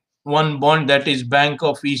added one bond, that is Bank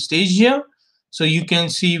of East Asia. So you can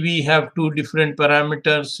see we have two different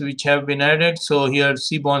parameters which have been added. So here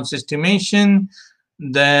Cbonds estimation.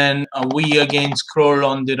 Then we again scroll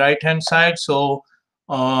on the right hand side. So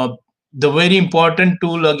the very important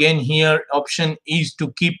tool again here option is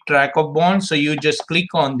to keep track of bonds. So you just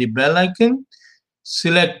click on the bell icon,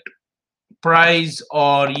 select price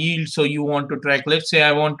or yield. So you want to track, let's say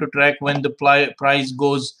I want to track when the price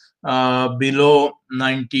goes below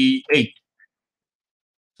 98.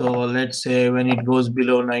 So let's say when it goes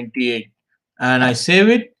below 98, and I save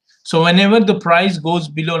it. So whenever the price goes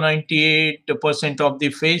below 98% of the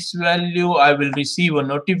face value, I will receive a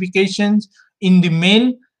notifications in the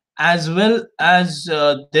mail, as well as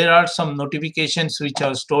there are some notifications which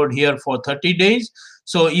are stored here for 30 days.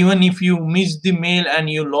 So even if you miss the mail and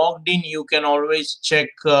you logged in, you can always check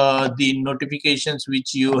the notifications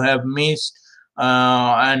which you have missed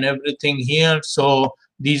and everything here. So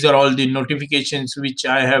these are all the notifications which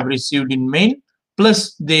I have received in mail,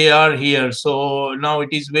 plus they are here. So now it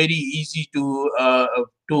is very easy to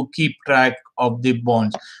keep track of the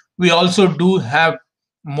bonds. We also do have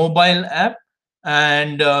mobile app,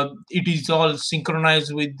 and it is all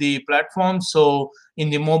synchronized with the platform. So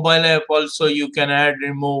in the mobile app also you can add,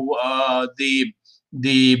 remove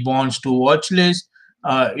the bonds to watch list.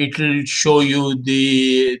 It will show you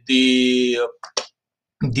the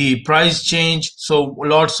price change. So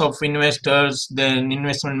lots of investors, then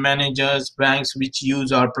investment managers, banks which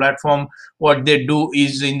use our platform, what they do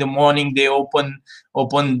is in the morning they open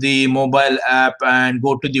the mobile app and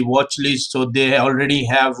go to the watch list. So they already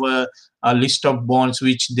have a list of bonds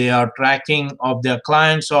which they are tracking of their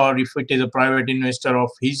clients, or if it is a private investor,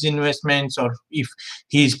 of his investments, or if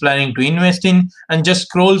he is planning to invest in, and just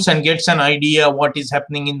scrolls and gets an idea what is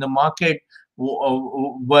happening in the market,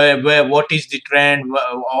 where what is the trend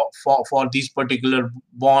for these particular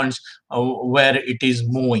bonds, where it is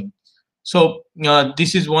moving. So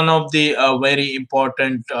this is one of the very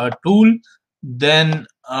important tool. Then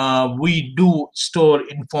we do store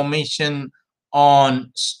information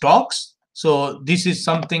on stocks. So this is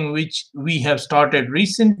something which we have started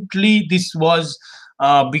recently. This was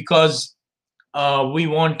because we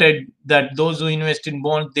wanted that those who invest in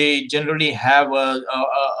bonds, they generally have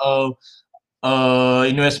a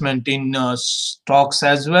investment in stocks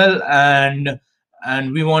as well, and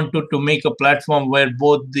and we wanted to make a platform where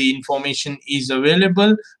both the information is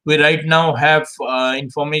available. We right now have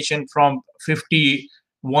information from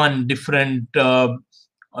 51 different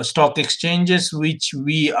stock exchanges, which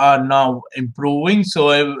we are now improving. So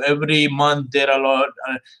every month there are a lot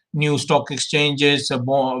new stock exchanges,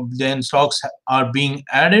 then stocks are being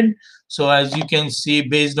added. So as you can see,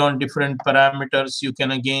 based on different parameters, you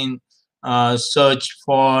can again search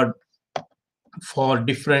for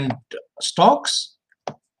different stocks.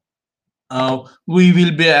 We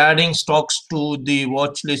will be adding stocks to the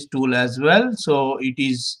watch list tool as well. So it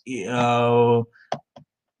is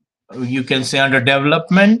you can say under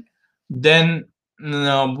development. Then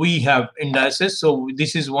we have indices. So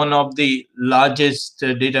this is one of the largest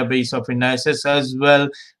database of indices as well.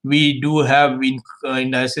 We do have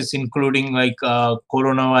indices including like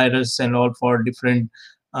coronavirus and all for different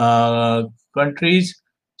countries.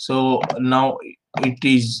 So now it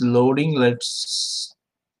is loading.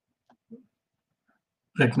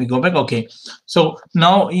 Let me go back. Okay, so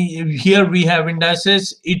now here we have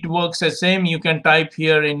indices. It works the same. You can type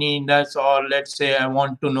here any index, or let's say I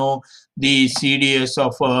want to know the CDS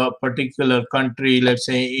of a particular country, let's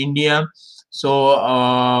say India.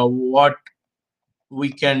 So what we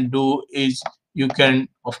can do is you can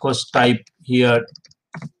of course type here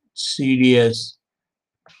CDS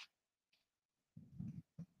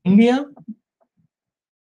India.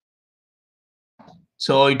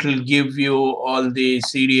 So it will give you all the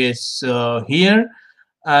CDS here,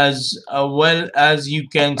 as well as you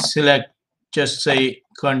can select just say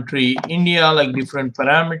country India, like different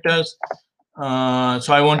parameters.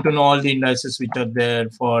 So I want to know all the indices which are there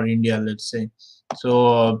for India, let's say.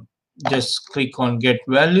 So just click on get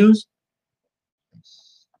values.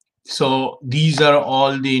 So these are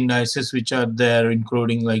all the indices which are there,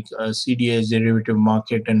 including like CDS, derivative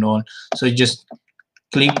market and all. So just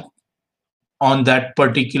click on that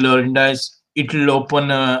particular index. It will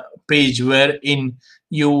open a page wherein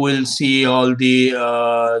you will see all the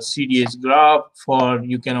CDS graph. For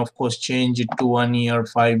you can of course change it to 1 year,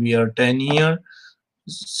 5 year, 10 year.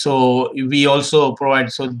 So we also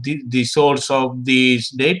provide the source of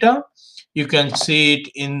this data. You can see it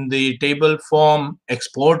in the table form,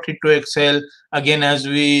 export it to Excel. Again, as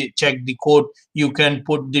we check the code, you can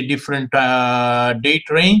put the different date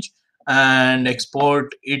range and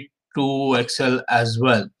export it to Excel as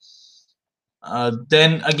well.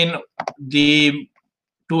 Then again, the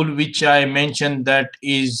tool which I mentioned, that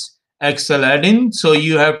is Excel add-in. So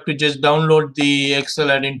you have to just download the Excel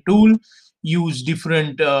add-in tool, use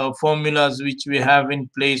different formulas which we have in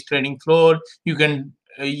place, trading floor. You can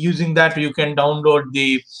using that you can download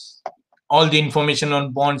all the information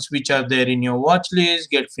on bonds which are there in your watch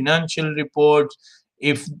list, get financial reports,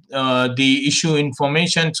 if the issue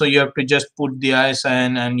information. So you have to just put the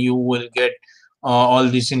ISIN and you will get all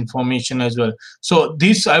this information as well. So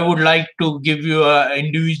this I would like to give you an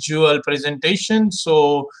individual presentation.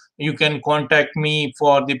 So you can contact me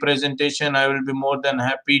for the presentation. I will be more than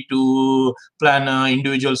happy to plan an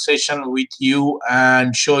individual session with you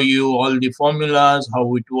and show you all the formulas,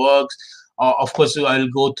 how it works. Of course, I'll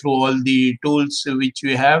go through all the tools which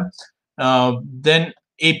we have. Then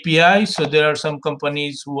API. So there are some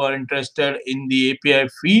companies who are interested in the API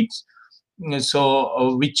feeds.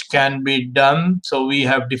 So which can be done. So we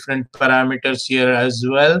have different parameters here as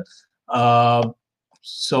well.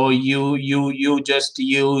 So you just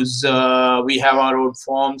use we have our own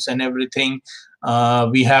forms and everything.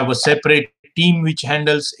 We have a separate team which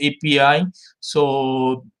handles API.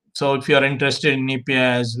 So if you are interested in API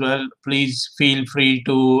as well, please feel free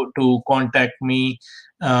to contact me,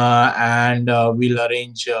 and we'll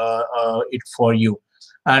arrange it for you.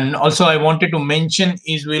 And also I wanted to mention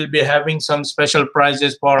is we'll be having some special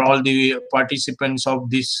prizes for all the participants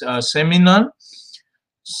of this seminar.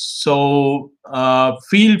 So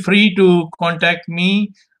feel free to contact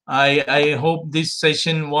me. I hope this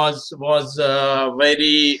session was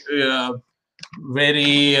very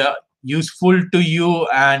useful to you,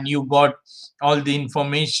 and you got all the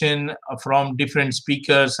information from different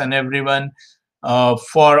speakers and everyone.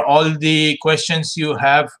 For all the questions you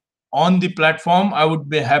have on the platform, I would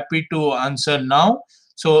be happy to answer now.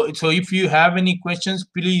 So if you have any questions,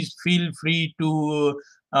 please feel free to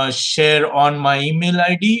share on my email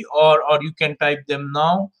ID, or you can type them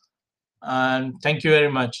now. And thank you very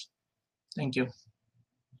much. Thank you.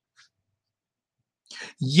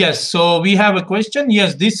 Yes, so we have a question.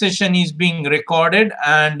 Yes, this session is being recorded,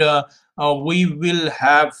 and we will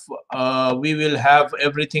have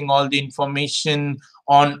everything, all the information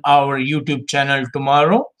on our YouTube channel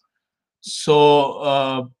tomorrow.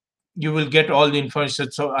 So you will get all the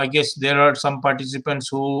information. So I guess there are some participants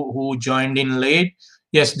who joined in late.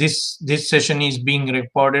 Yes, this session is being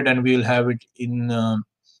recorded, and we will have it in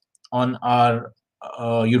on our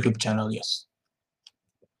YouTube channel. Yes.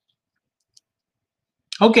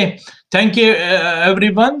 Okay, thank you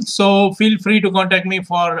everyone. So feel free to contact me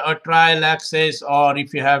for a trial access, or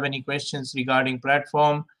if you have any questions regarding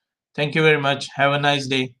platform. Thank you very much. Have a nice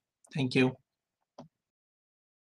day. Thank you.